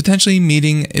 potentially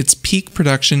meeting its peak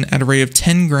production at a rate of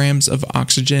 10 grams of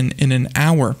oxygen in an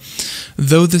hour.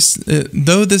 Though this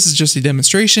is just a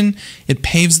demonstration, it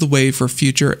paves the way for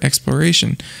future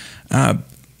exploration.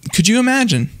 Could you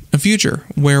imagine a future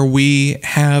where we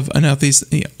have enough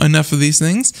of these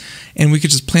things, and we could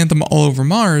just plant them all over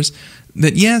Mars?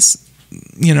 That yes,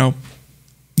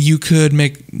 you could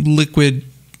make liquid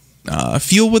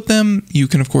fuel with them. You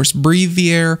can, of course, breathe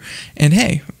the air. And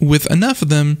hey, with enough of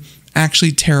them,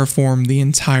 actually terraform the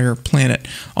entire planet.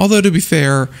 Although, to be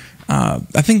fair, I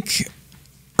think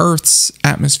Earth's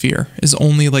atmosphere is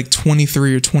only like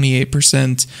 23 or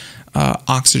 28%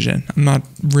 oxygen. I'm not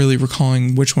really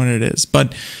recalling which one it is.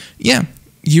 But yeah,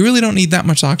 you really don't need that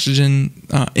much oxygen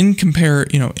in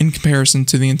comparison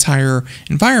to the entire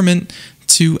environment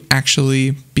to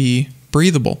actually be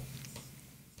breathable.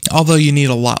 Although you need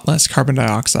a lot less carbon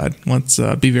dioxide. Let's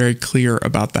be very clear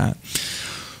about that.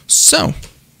 So,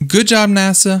 good job,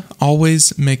 NASA,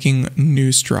 always making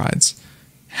new strides.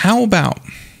 How about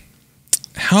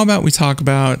we talk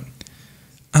about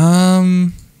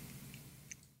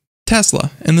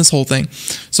Tesla and this whole thing.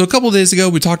 So a couple of days ago,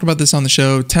 we talked about this on the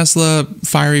show. Tesla,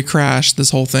 fiery crash,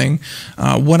 this whole thing.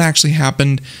 What actually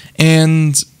happened?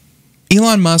 And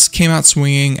Elon Musk came out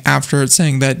swinging after it,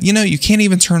 saying that, you can't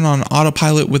even turn on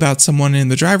autopilot without someone in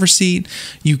the driver's seat.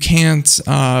 You can't,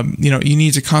 you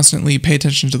need to constantly pay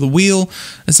attention to the wheel.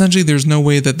 Essentially, there's no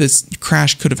way that this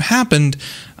crash could have happened.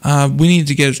 We need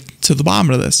to get to the bottom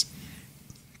of this.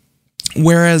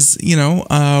 Whereas,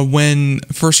 when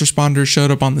first responders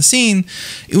showed up on the scene,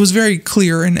 it was very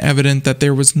clear and evident that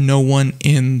there was no one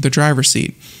in the driver's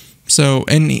seat. So,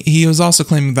 and he was also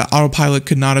claiming that autopilot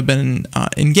could not have been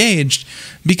engaged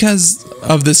because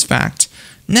of this fact.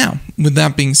 Now, with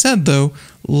that being said, though,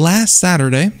 last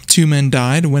Saturday, 2 men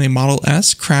died when a Model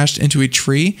S crashed into a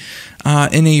tree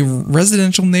in a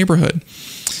residential neighborhood.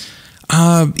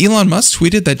 Elon Musk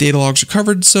tweeted that data logs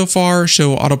recovered so far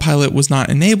show autopilot was not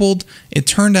enabled. It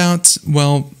turned out,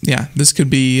 this could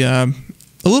be a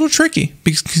little tricky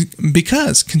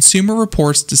because Consumer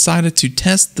Reports decided to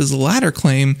test this latter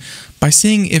claim by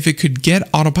seeing if it could get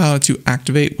autopilot to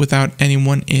activate without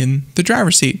anyone in the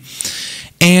driver's seat.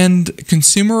 And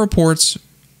Consumer Reports,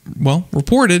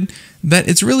 reported that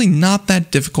it's really not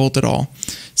that difficult at all,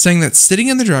 saying that sitting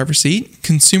in the driver's seat,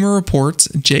 Consumer Reports'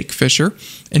 Jake Fisher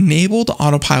enabled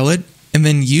autopilot and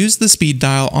then used the speed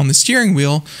dial on the steering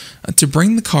wheel to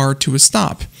bring the car to a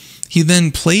stop. He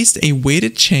then placed a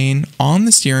weighted chain on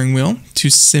the steering wheel to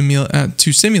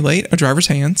simulate a driver's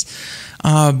hands,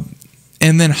 and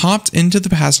then hopped into the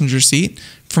passenger seat.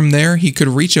 From there, he could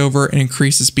reach over and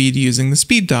increase the speed using the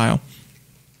speed dial,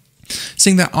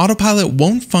 saying that autopilot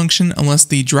won't function unless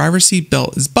the driver's seat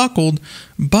belt is buckled,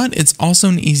 but it's also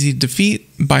an easy defeat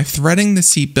by threading the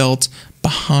seat belt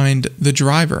behind the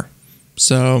driver.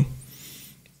 So,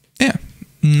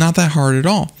 not that hard at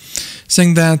all.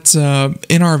 Saying that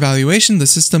in our evaluation, the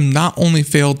system not only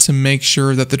failed to make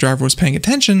sure that the driver was paying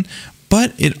attention,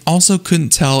 but it also couldn't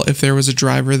tell if there was a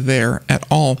driver there at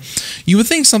all. You would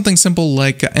think something simple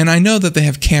like, and I know that they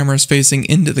have cameras facing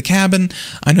into the cabin,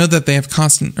 I know that they have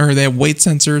they have weight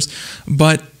sensors,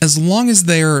 but as long as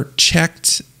they're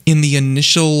checked in the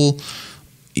initial,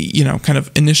 kind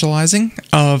of initializing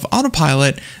of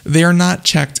autopilot, they are not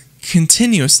checked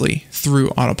continuously through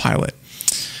autopilot.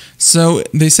 So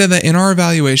they said that in our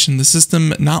evaluation, the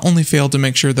system not only failed to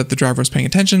make sure that the driver was paying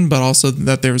attention, but also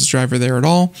that there was a driver there at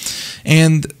all.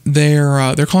 And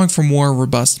they're calling for more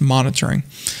robust monitoring.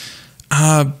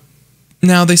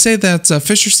 Now, they say that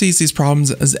Fisher sees these problems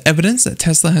as evidence that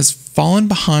Tesla has fallen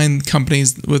behind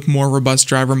companies with more robust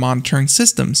driver monitoring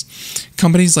systems.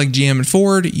 Companies like GM and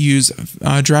Ford use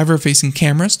driver-facing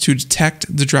cameras to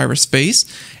detect the driver's face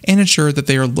and ensure that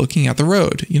they are looking at the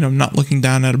road. Not looking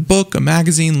down at a book, a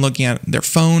magazine, looking at their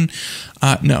phone.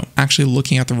 No, actually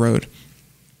looking at the road.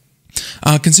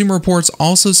 Consumer Reports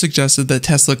also suggested that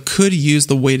Tesla could use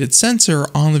the weighted sensor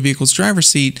on the vehicle's driver's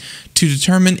seat to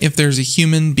determine if there's a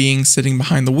human being sitting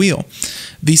behind the wheel.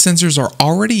 These sensors are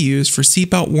already used for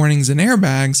seatbelt warnings and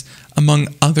airbags, among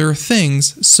other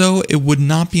things, so it would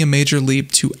not be a major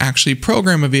leap to actually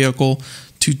program a vehicle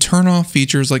to turn off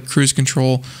features like cruise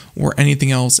control or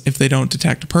anything else if they don't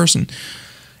detect a person.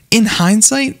 In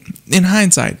hindsight,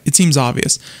 it seems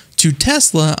obvious. To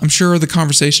Tesla, I'm sure the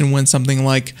conversation went something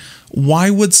like,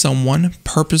 why would someone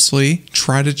purposefully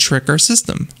try to trick our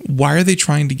system? Why are they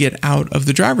trying to get out of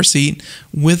the driver's seat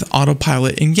with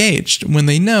autopilot engaged when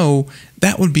they know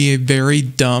that would be a very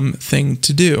dumb thing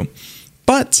to do?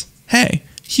 But hey,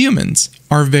 humans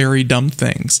are very dumb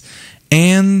things,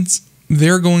 and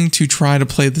they're going to try to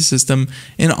play the system.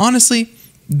 And honestly,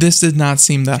 this did not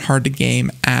seem that hard to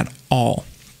game at all.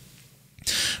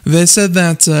 They said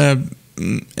that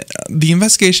the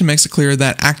investigation makes it clear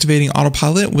that activating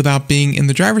autopilot without being in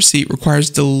the driver's seat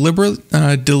requires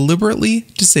deliberately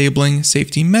disabling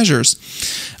safety measures.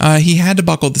 He had to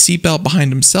buckle the seatbelt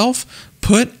behind himself,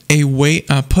 put a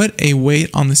weight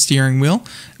on the steering wheel,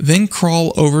 then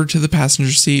crawl over to the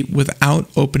passenger seat without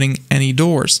opening any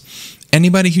doors.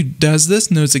 Anybody who does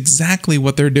this knows exactly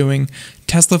what they're doing.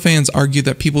 Tesla fans argue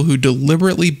that people who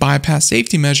deliberately bypass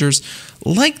safety measures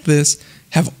like this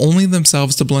have only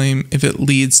themselves to blame if it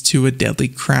leads to a deadly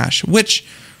crash, which,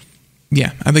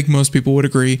 I think most people would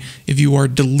agree. If you are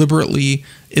deliberately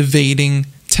evading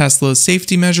Tesla's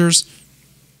safety measures,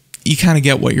 you kind of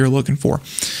get what you're looking for.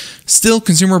 Still,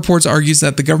 Consumer Reports argues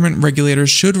that the government regulators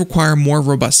should require more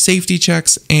robust safety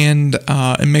checks and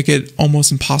make it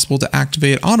almost impossible to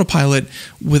activate autopilot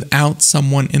without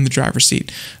someone in the driver's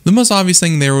seat. The most obvious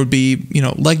thing there would be,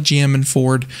 like GM and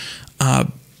Ford,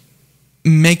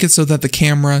 make it so that the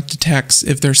camera detects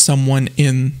if there's someone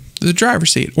in the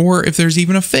driver's seat, or if there's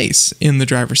even a face in the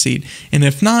driver's seat. And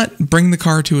if not, bring the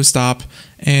car to a stop,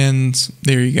 and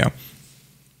there you go.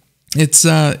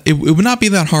 It would not be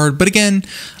that hard, but again,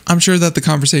 I'm sure that the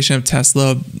conversation of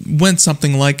Tesla went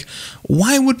something like,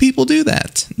 why would people do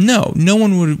that? No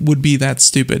one would be that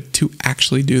stupid to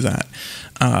actually do that.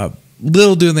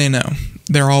 Little do they know,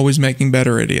 they're always making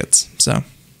better idiots. So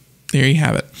there you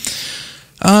have it.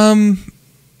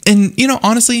 And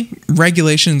honestly,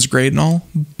 regulation is great and all,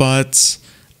 but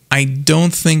I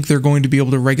don't think they're going to be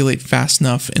able to regulate fast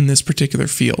enough in this particular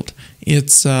field.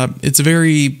 It's a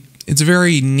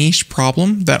very niche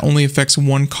problem that only affects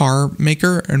one car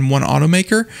maker and one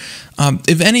automaker.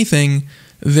 If anything,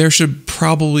 there should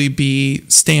probably be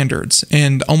standards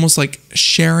and almost like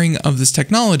sharing of this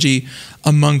technology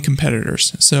among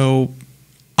competitors. So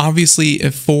obviously,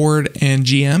 if Ford and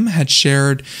GM had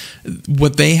shared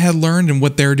what they had learned and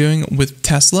what they're doing with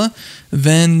Tesla,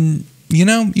 then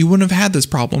you wouldn't have had this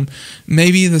problem.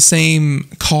 Maybe the same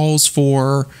calls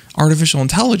for artificial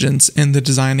intelligence and the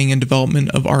designing and development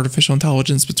of artificial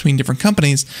intelligence between different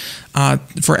companies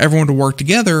for everyone to work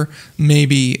together.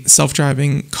 Maybe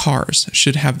self-driving cars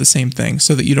should have the same thing,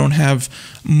 so that you don't have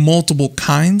multiple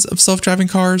kinds of self-driving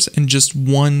cars and just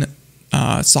one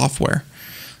software.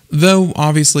 Though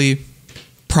obviously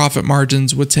profit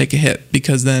margins would take a hit,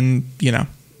 because then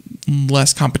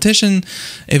less competition.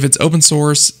 If it's open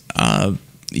source,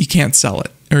 you can't sell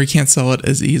it, or you can't sell it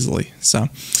as easily. So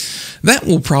that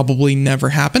will probably never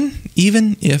happen,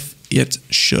 even if it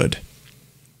should.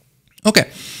 Okay,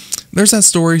 there's that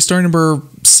story. Story number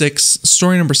 6.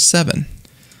 Story number 7.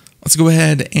 Let's go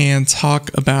ahead and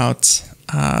talk about,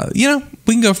 we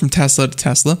can go from Tesla to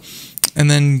Tesla and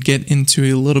then get into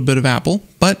a little bit of Apple.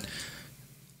 But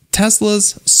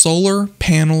Tesla's solar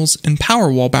panels and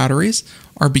Powerwall batteries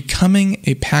are becoming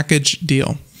a package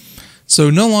deal. So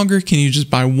no longer can you just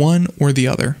buy one or the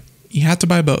other. You have to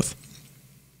buy both.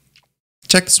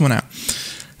 Check this one out.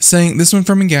 This one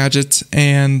from Engadget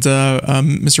and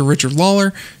Mr. Richard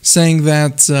Lawler, saying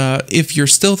that if you're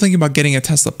still thinking about getting a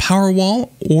Tesla Powerwall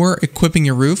or equipping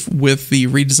your roof with the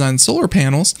redesigned solar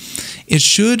panels, you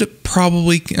should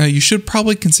probably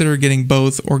consider getting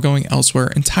both or going elsewhere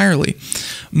entirely.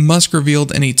 Musk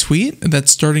revealed in a tweet that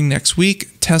starting next week,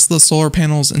 Tesla solar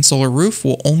panels and solar roof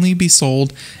will only be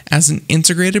sold as an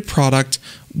integrated product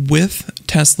with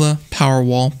Tesla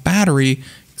Powerwall battery,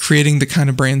 creating the kind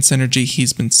of brand synergy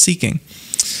he's been seeking.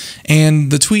 And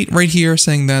the tweet right here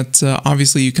saying that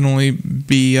obviously you can only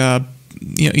be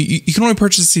you can only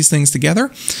purchase these things together,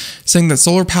 saying that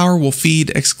solar power will feed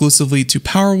exclusively to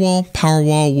Powerwall.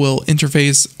 Powerwall will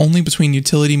interface only between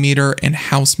utility meter and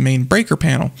house main breaker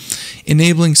panel,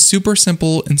 enabling super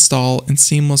simple install and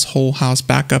seamless whole house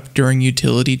backup during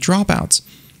utility dropouts.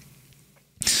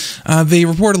 They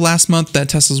reported last month that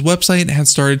Tesla's website had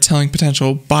started telling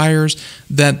potential buyers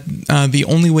that the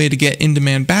only way to get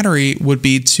in-demand battery would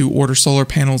be to order solar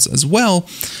panels as well.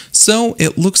 So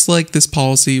it looks like this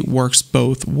policy works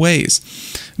both ways.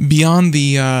 Beyond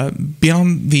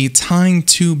the tying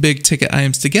two big ticket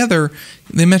items together,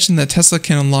 they mentioned that Tesla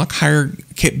can unlock higher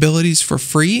capabilities for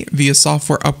free via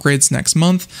software upgrades next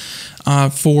month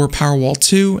for Powerwall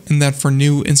 2, and that for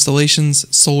new installations,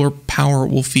 solar power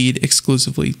will feed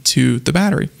exclusively to the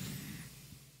battery.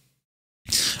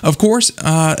 Of course,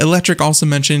 Electric also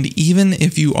mentioned even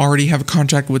if you already have a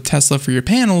contract with Tesla for your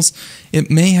panels,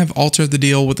 it may have altered the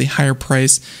deal with a higher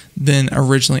price than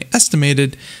originally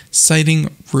estimated, citing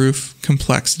roof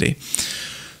complexity.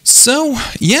 So,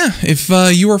 yeah, if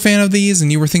you were a fan of these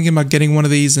and you were thinking about getting one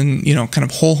of these, and, kind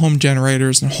of whole home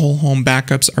generators and whole home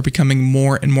backups are becoming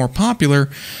more and more popular,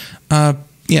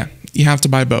 yeah, you have to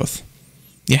buy both.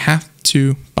 You have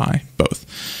to buy both.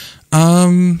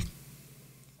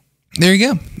 There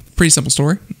you go. Pretty simple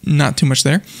story. Not too much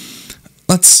there.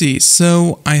 Let's see.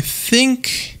 So I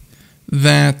think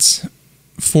that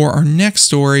for our next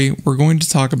story, we're going to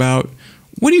talk about,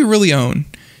 what do you really own?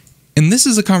 And this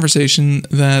is a conversation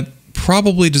that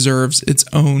probably deserves its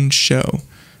own show.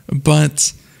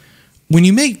 But when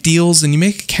you make deals and you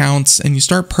make accounts and you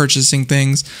start purchasing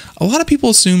things, a lot of people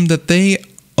assume that they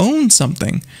own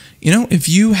something. If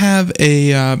you have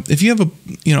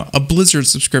a Blizzard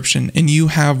subscription and you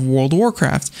have World of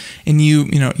Warcraft, and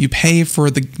you pay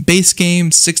for the base game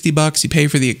 $60, you pay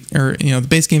for the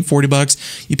base game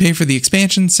 $40, you pay for the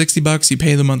expansion $60, you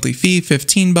pay the monthly fee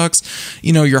 $15,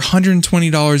 you're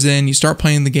 $120 in, you start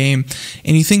playing the game,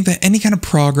 and you think that any kind of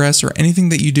progress or anything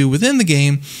that you do within the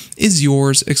game is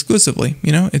yours exclusively.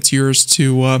 It's yours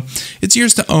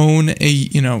to own.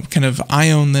 Kind of,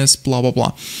 I own this, blah blah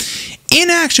blah. In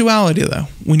actuality, though,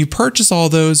 when you purchase all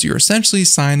those, you're essentially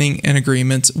signing an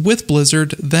agreement with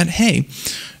Blizzard that, hey,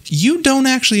 you don't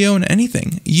actually own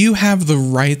anything. You have the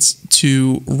rights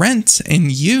to rent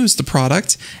and use the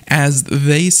product as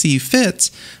they see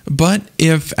fit. But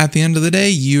if at the end of the day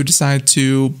you decide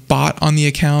to bot on the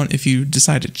account, if you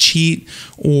decide to cheat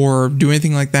or do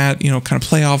anything like that, kind of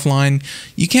play offline,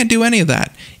 you can't do any of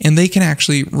that. And they can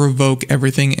actually revoke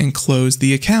everything and close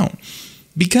the account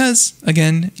because,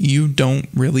 again, you don't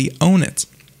really own it.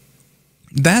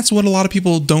 That's what a lot of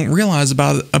people don't realize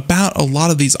about a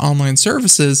lot of these online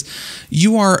services.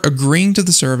 You are agreeing to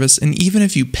the service, and even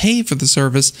if you pay for the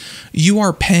service, you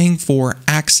are paying for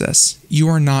access. You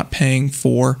are not paying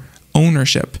for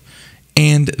ownership.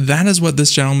 And that is what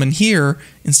this gentleman here,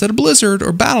 instead of Blizzard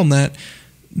or Battle.net,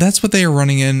 that's what they are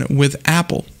running in with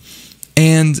Apple.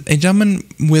 And a gentleman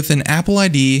with an Apple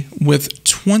ID with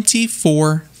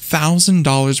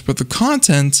 $24,000 worth of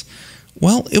content,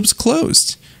 well, it was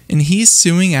closed. And he's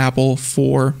suing Apple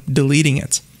for deleting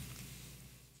it.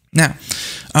 Now,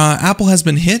 Apple has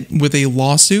been hit with a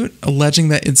lawsuit alleging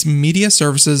that its media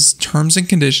services terms and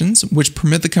conditions, which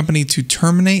permit the company to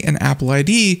terminate an Apple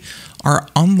ID, are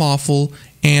unlawful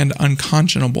and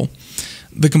unconscionable.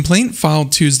 The complaint,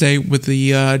 filed Tuesday with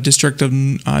the District of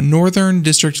Northern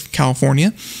District of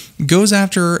California, goes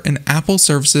after an Apple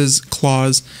Services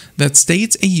clause that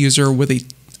states a user with a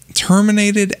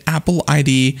terminated Apple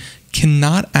ID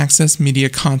cannot access media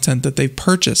content that they've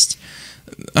purchased.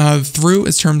 Through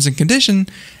its terms and condition,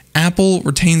 Apple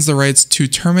retains the rights to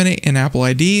terminate an Apple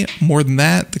ID. More than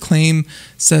that, the claim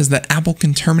says that Apple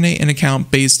can terminate an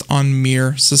account based on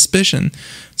mere suspicion.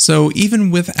 So even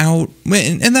without,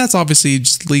 and that's obviously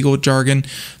just legal jargon,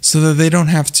 so that they don't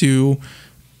have to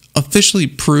officially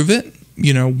prove it,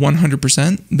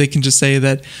 100%. They can just say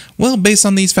that, well, based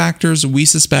on these factors, we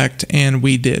suspect and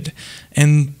we did.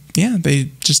 And yeah,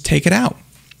 they just take it out.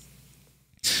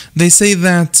 They say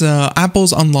that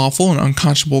Apple's unlawful and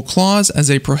unconscionable clause as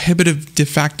a prohibitive de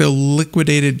facto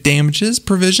liquidated damages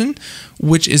provision,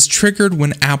 which is triggered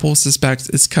when Apple suspects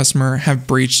its customer have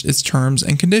breached its terms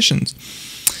and conditions.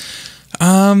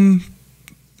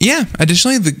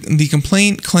 Additionally, the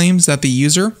complaint claims that the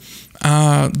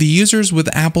users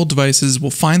with Apple devices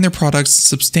will find their products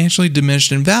substantially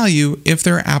diminished in value if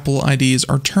their Apple IDs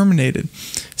are terminated,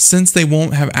 since they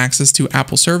won't have access to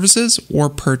Apple services or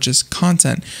purchase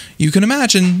content. You can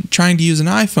imagine trying to use an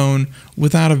iPhone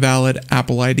without a valid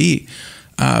Apple ID.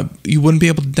 You wouldn't be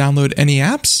able to download any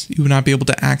apps. You would not be able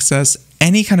to access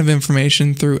any kind of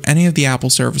information through any of the Apple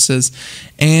services.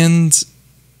 And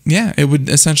yeah, it would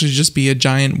essentially just be a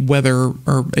giant weather,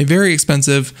 or a very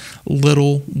expensive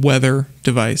little weather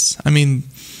device. I mean,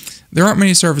 there aren't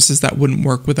many services that wouldn't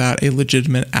work without a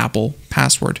legitimate Apple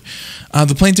password.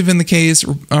 The plaintiff in the case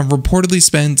reportedly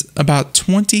spent about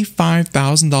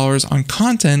 $25,000 on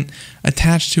content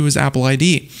attached to his Apple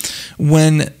ID.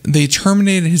 When they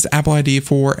terminated his Apple ID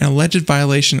for an alleged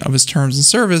violation of his terms and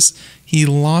service, he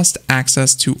lost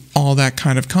access to all that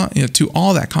kind of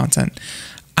content.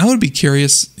 I would be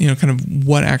curious, kind of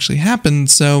what actually happened.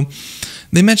 So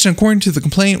they mentioned, according to the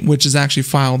complaint, which is actually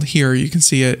filed here, you can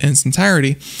see it in its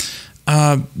entirety.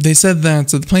 They said that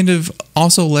the plaintiff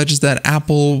also alleges that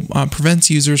Apple prevents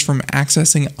users from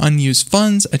accessing unused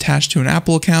funds attached to an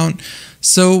Apple account.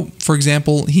 So, for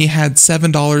example, he had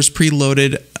 $7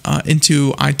 preloaded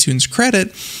into iTunes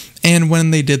credit, and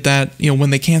when they did that, when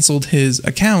they canceled his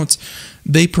account,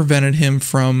 they prevented him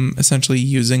from essentially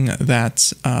using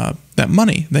that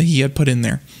money that he had put in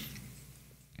there.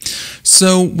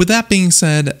 So with that being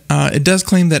said, it does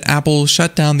claim that Apple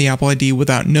shut down the Apple ID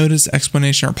without notice,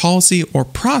 explanation, or policy or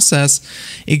process.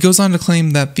 It goes on to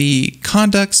claim that the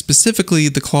conduct, specifically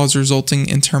the clause resulting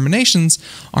in terminations,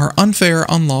 are unfair,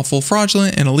 unlawful,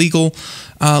 fraudulent, and illegal.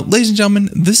 Ladies and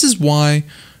gentlemen, this is why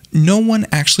no one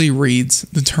actually reads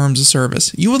the terms of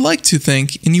service. You would like to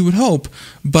think, and you would hope,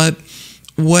 but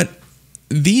what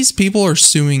these people are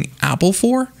suing Apple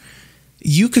for,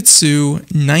 you could sue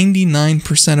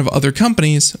 99% of other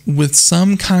companies with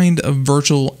some kind of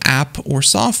virtual app or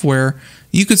software.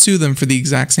 You could sue them for the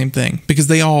exact same thing because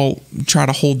they all try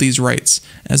to hold these rights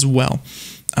as well.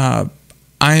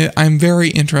 I'm very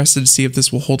interested to see if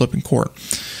this will hold up in court.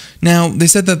 Now, they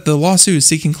said that the lawsuit is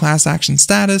seeking class action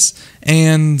status,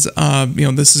 and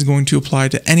this is going to apply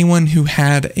to anyone who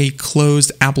had a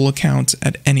closed Apple account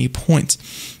at any point.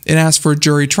 It asked for a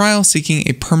jury trial seeking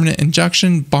a permanent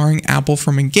injunction barring Apple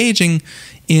from engaging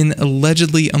in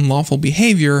allegedly unlawful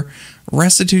behavior,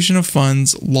 restitution of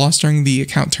funds lost during the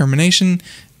account termination,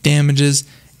 damages,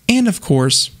 and of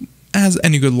course, as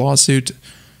any good lawsuit,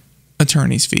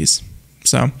 attorney's fees.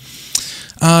 So,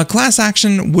 Class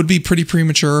action would be pretty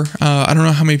premature. I don't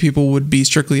know how many people would be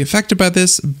strictly affected by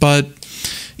this, but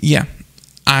yeah.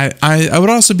 I would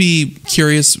also be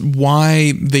curious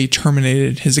why they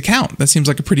terminated his account. That seems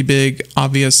like a pretty big,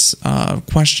 obvious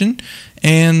question.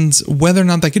 And whether or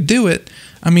not they could do it,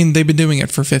 I mean, they've been doing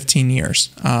it for 15 years.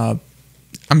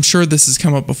 I'm sure this has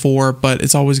come up before, but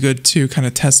it's always good to kind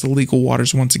of test the legal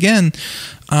waters once again.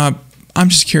 I'm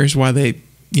just curious why they,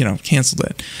 canceled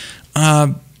it.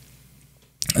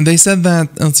 They said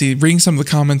that, let's see, reading some of the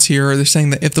comments here, they're saying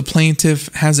that if the plaintiff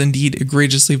has indeed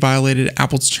egregiously violated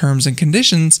Apple's terms and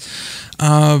conditions,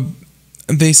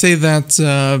 they say that,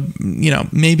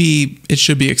 maybe it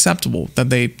should be acceptable that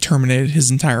they terminated his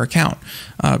entire account.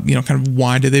 Kind of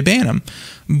why did they ban him?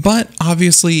 But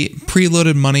obviously,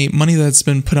 preloaded money that's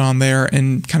been put on there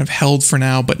and kind of held for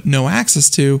now, but no access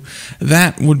to,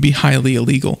 that would be highly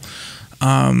illegal.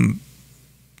 I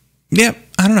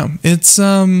don't know. It's,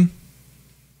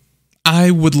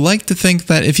 I would like to think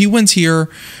that if he wins here,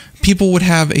 people would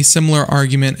have a similar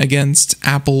argument against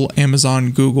Apple,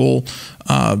 Amazon, Google,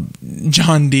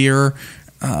 John Deere,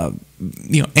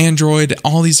 Android,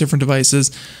 all these different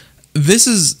devices. This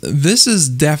is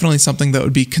definitely something that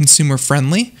would be consumer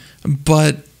friendly,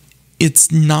 but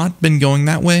it's not been going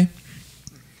that way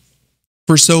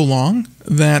for so long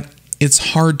that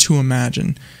it's hard to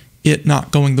imagine it not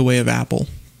going the way of Apple.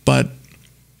 But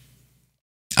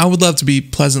I would love to be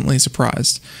pleasantly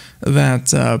surprised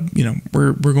that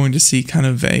we're going to see kind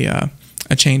of a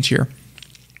change here.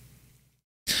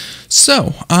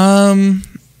 So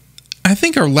I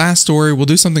think our last story, we'll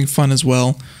do something fun as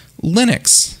well.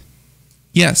 Linux.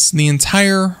 Yes, the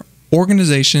entire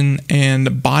organization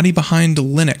and body behind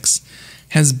Linux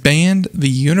has banned the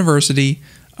University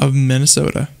of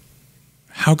Minnesota.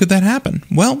 How could that happen?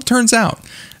 Well, turns out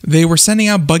they were sending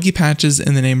out buggy patches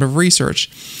in the name of research.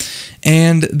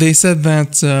 And they said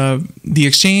that the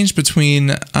exchange between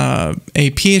a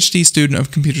PhD student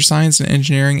of computer science and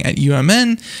engineering at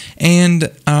UMN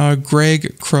and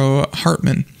Greg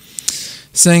Crow-Hartman,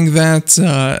 saying that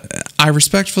I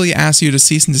respectfully ask you to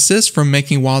cease and desist from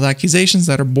making wild accusations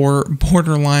that are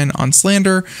borderline on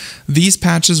slander. These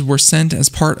patches were sent as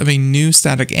part of a new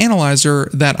static analyzer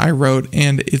that I wrote,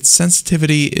 and its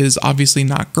sensitivity is obviously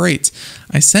not great.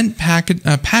 I sent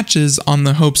patches on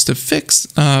the hopes to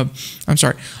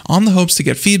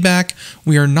get feedback.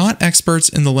 We are not experts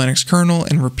in the Linux kernel,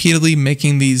 and repeatedly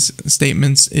making these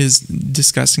statements is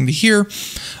disgusting to hear.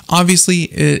 Obviously,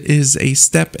 it is a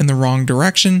step in the wrong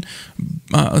direction.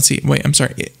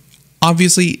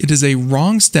 Obviously, it is a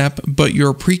wrong step, but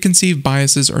your preconceived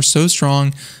biases are so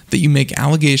strong that you make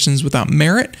allegations without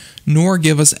merit, nor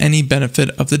give us any benefit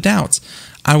of the doubt.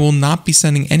 I will not be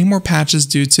sending any more patches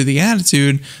due to the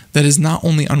attitude that is not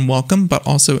only unwelcome, but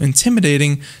also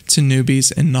intimidating to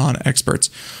newbies and non-experts.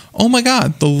 Oh my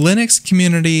God, the Linux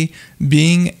community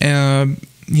being,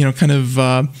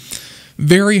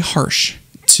 very harsh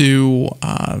to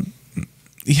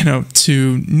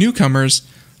newcomers.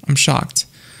 I'm shocked.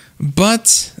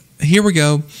 But here we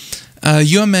go.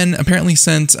 UMN apparently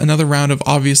sent another round of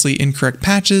obviously incorrect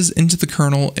patches into the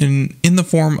kernel in the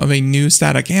form of a new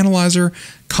static analyzer,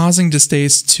 causing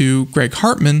distaste to Greg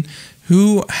Hartman,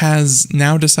 who has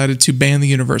now decided to ban the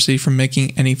university from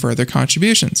making any further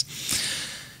contributions.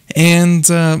 And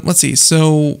let's see.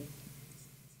 So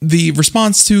the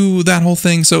response to that whole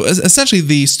thing. So essentially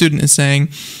the student is saying,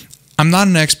 I'm not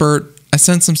an expert. I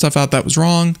sent some stuff out that was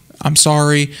wrong. I'm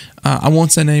sorry. I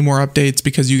won't send any more updates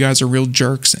because you guys are real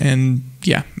jerks, and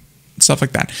yeah, stuff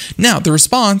like that. Now, the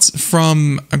response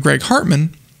from Greg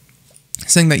Hartman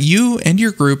saying that you and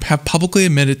your group have publicly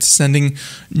admitted to sending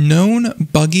known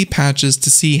buggy patches to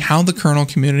see how the kernel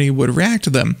community would react to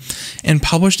them, and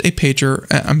published a paper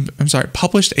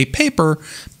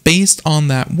based on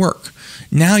that work.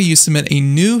 Now you submit a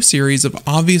new series of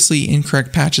obviously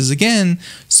incorrect patches again,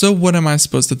 so what am I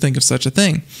supposed to think of such a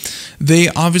thing? They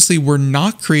obviously were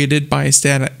not created by a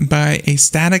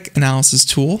static analysis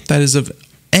tool that is of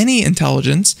any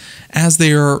intelligence, as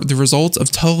they are the result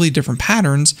of totally different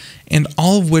patterns, and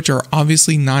all of which are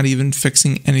obviously not even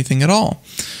fixing anything at all.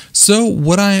 So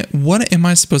what am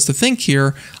I supposed to think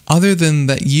here, other than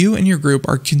that you and your group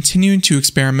are continuing to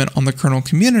experiment on the kernel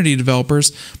community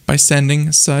developers by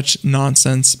sending such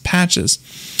nonsense patches?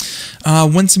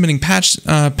 When submitting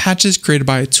patches created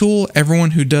by a tool,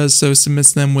 everyone who does so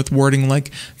submits them with wording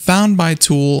like found by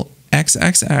tool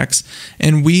XXX,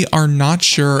 and we are not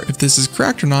sure if this is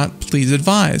correct or not, please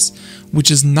advise, which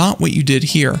is not what you did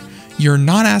here. You're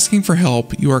not asking for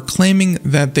help, you are claiming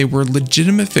that they were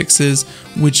legitimate fixes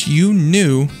which you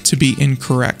knew to be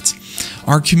incorrect.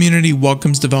 Our community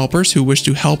welcomes developers who wish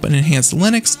to help and enhance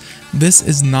Linux. This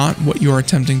is not what you are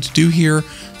attempting to do here,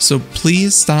 so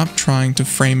please stop trying to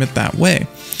frame it that way.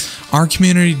 Our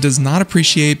community does not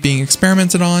appreciate being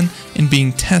experimented on and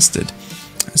being tested.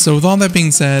 So with all that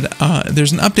being said,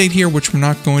 there's an update here which we're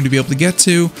not going to be able to get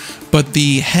to, but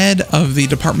the head of the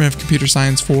Department of Computer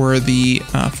Science for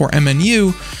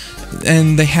MNU,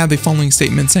 and they had the following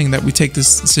statement saying that we take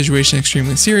this situation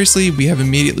extremely seriously. We have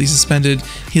immediately suspended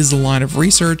his line of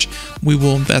research. We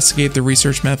will investigate the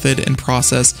research method and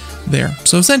process there.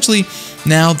 So essentially,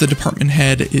 now the department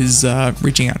head is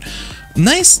reaching out.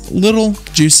 Nice little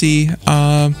juicy,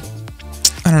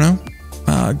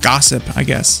 gossip, I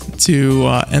guess, to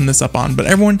end this up on. But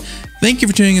everyone, thank you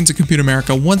for tuning into Compute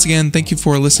America. Once again, thank you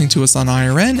for listening to us on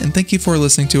IRN, and thank you for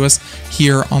listening to us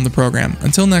here on the program.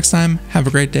 Until next time, have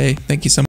a great day. Thank you so much.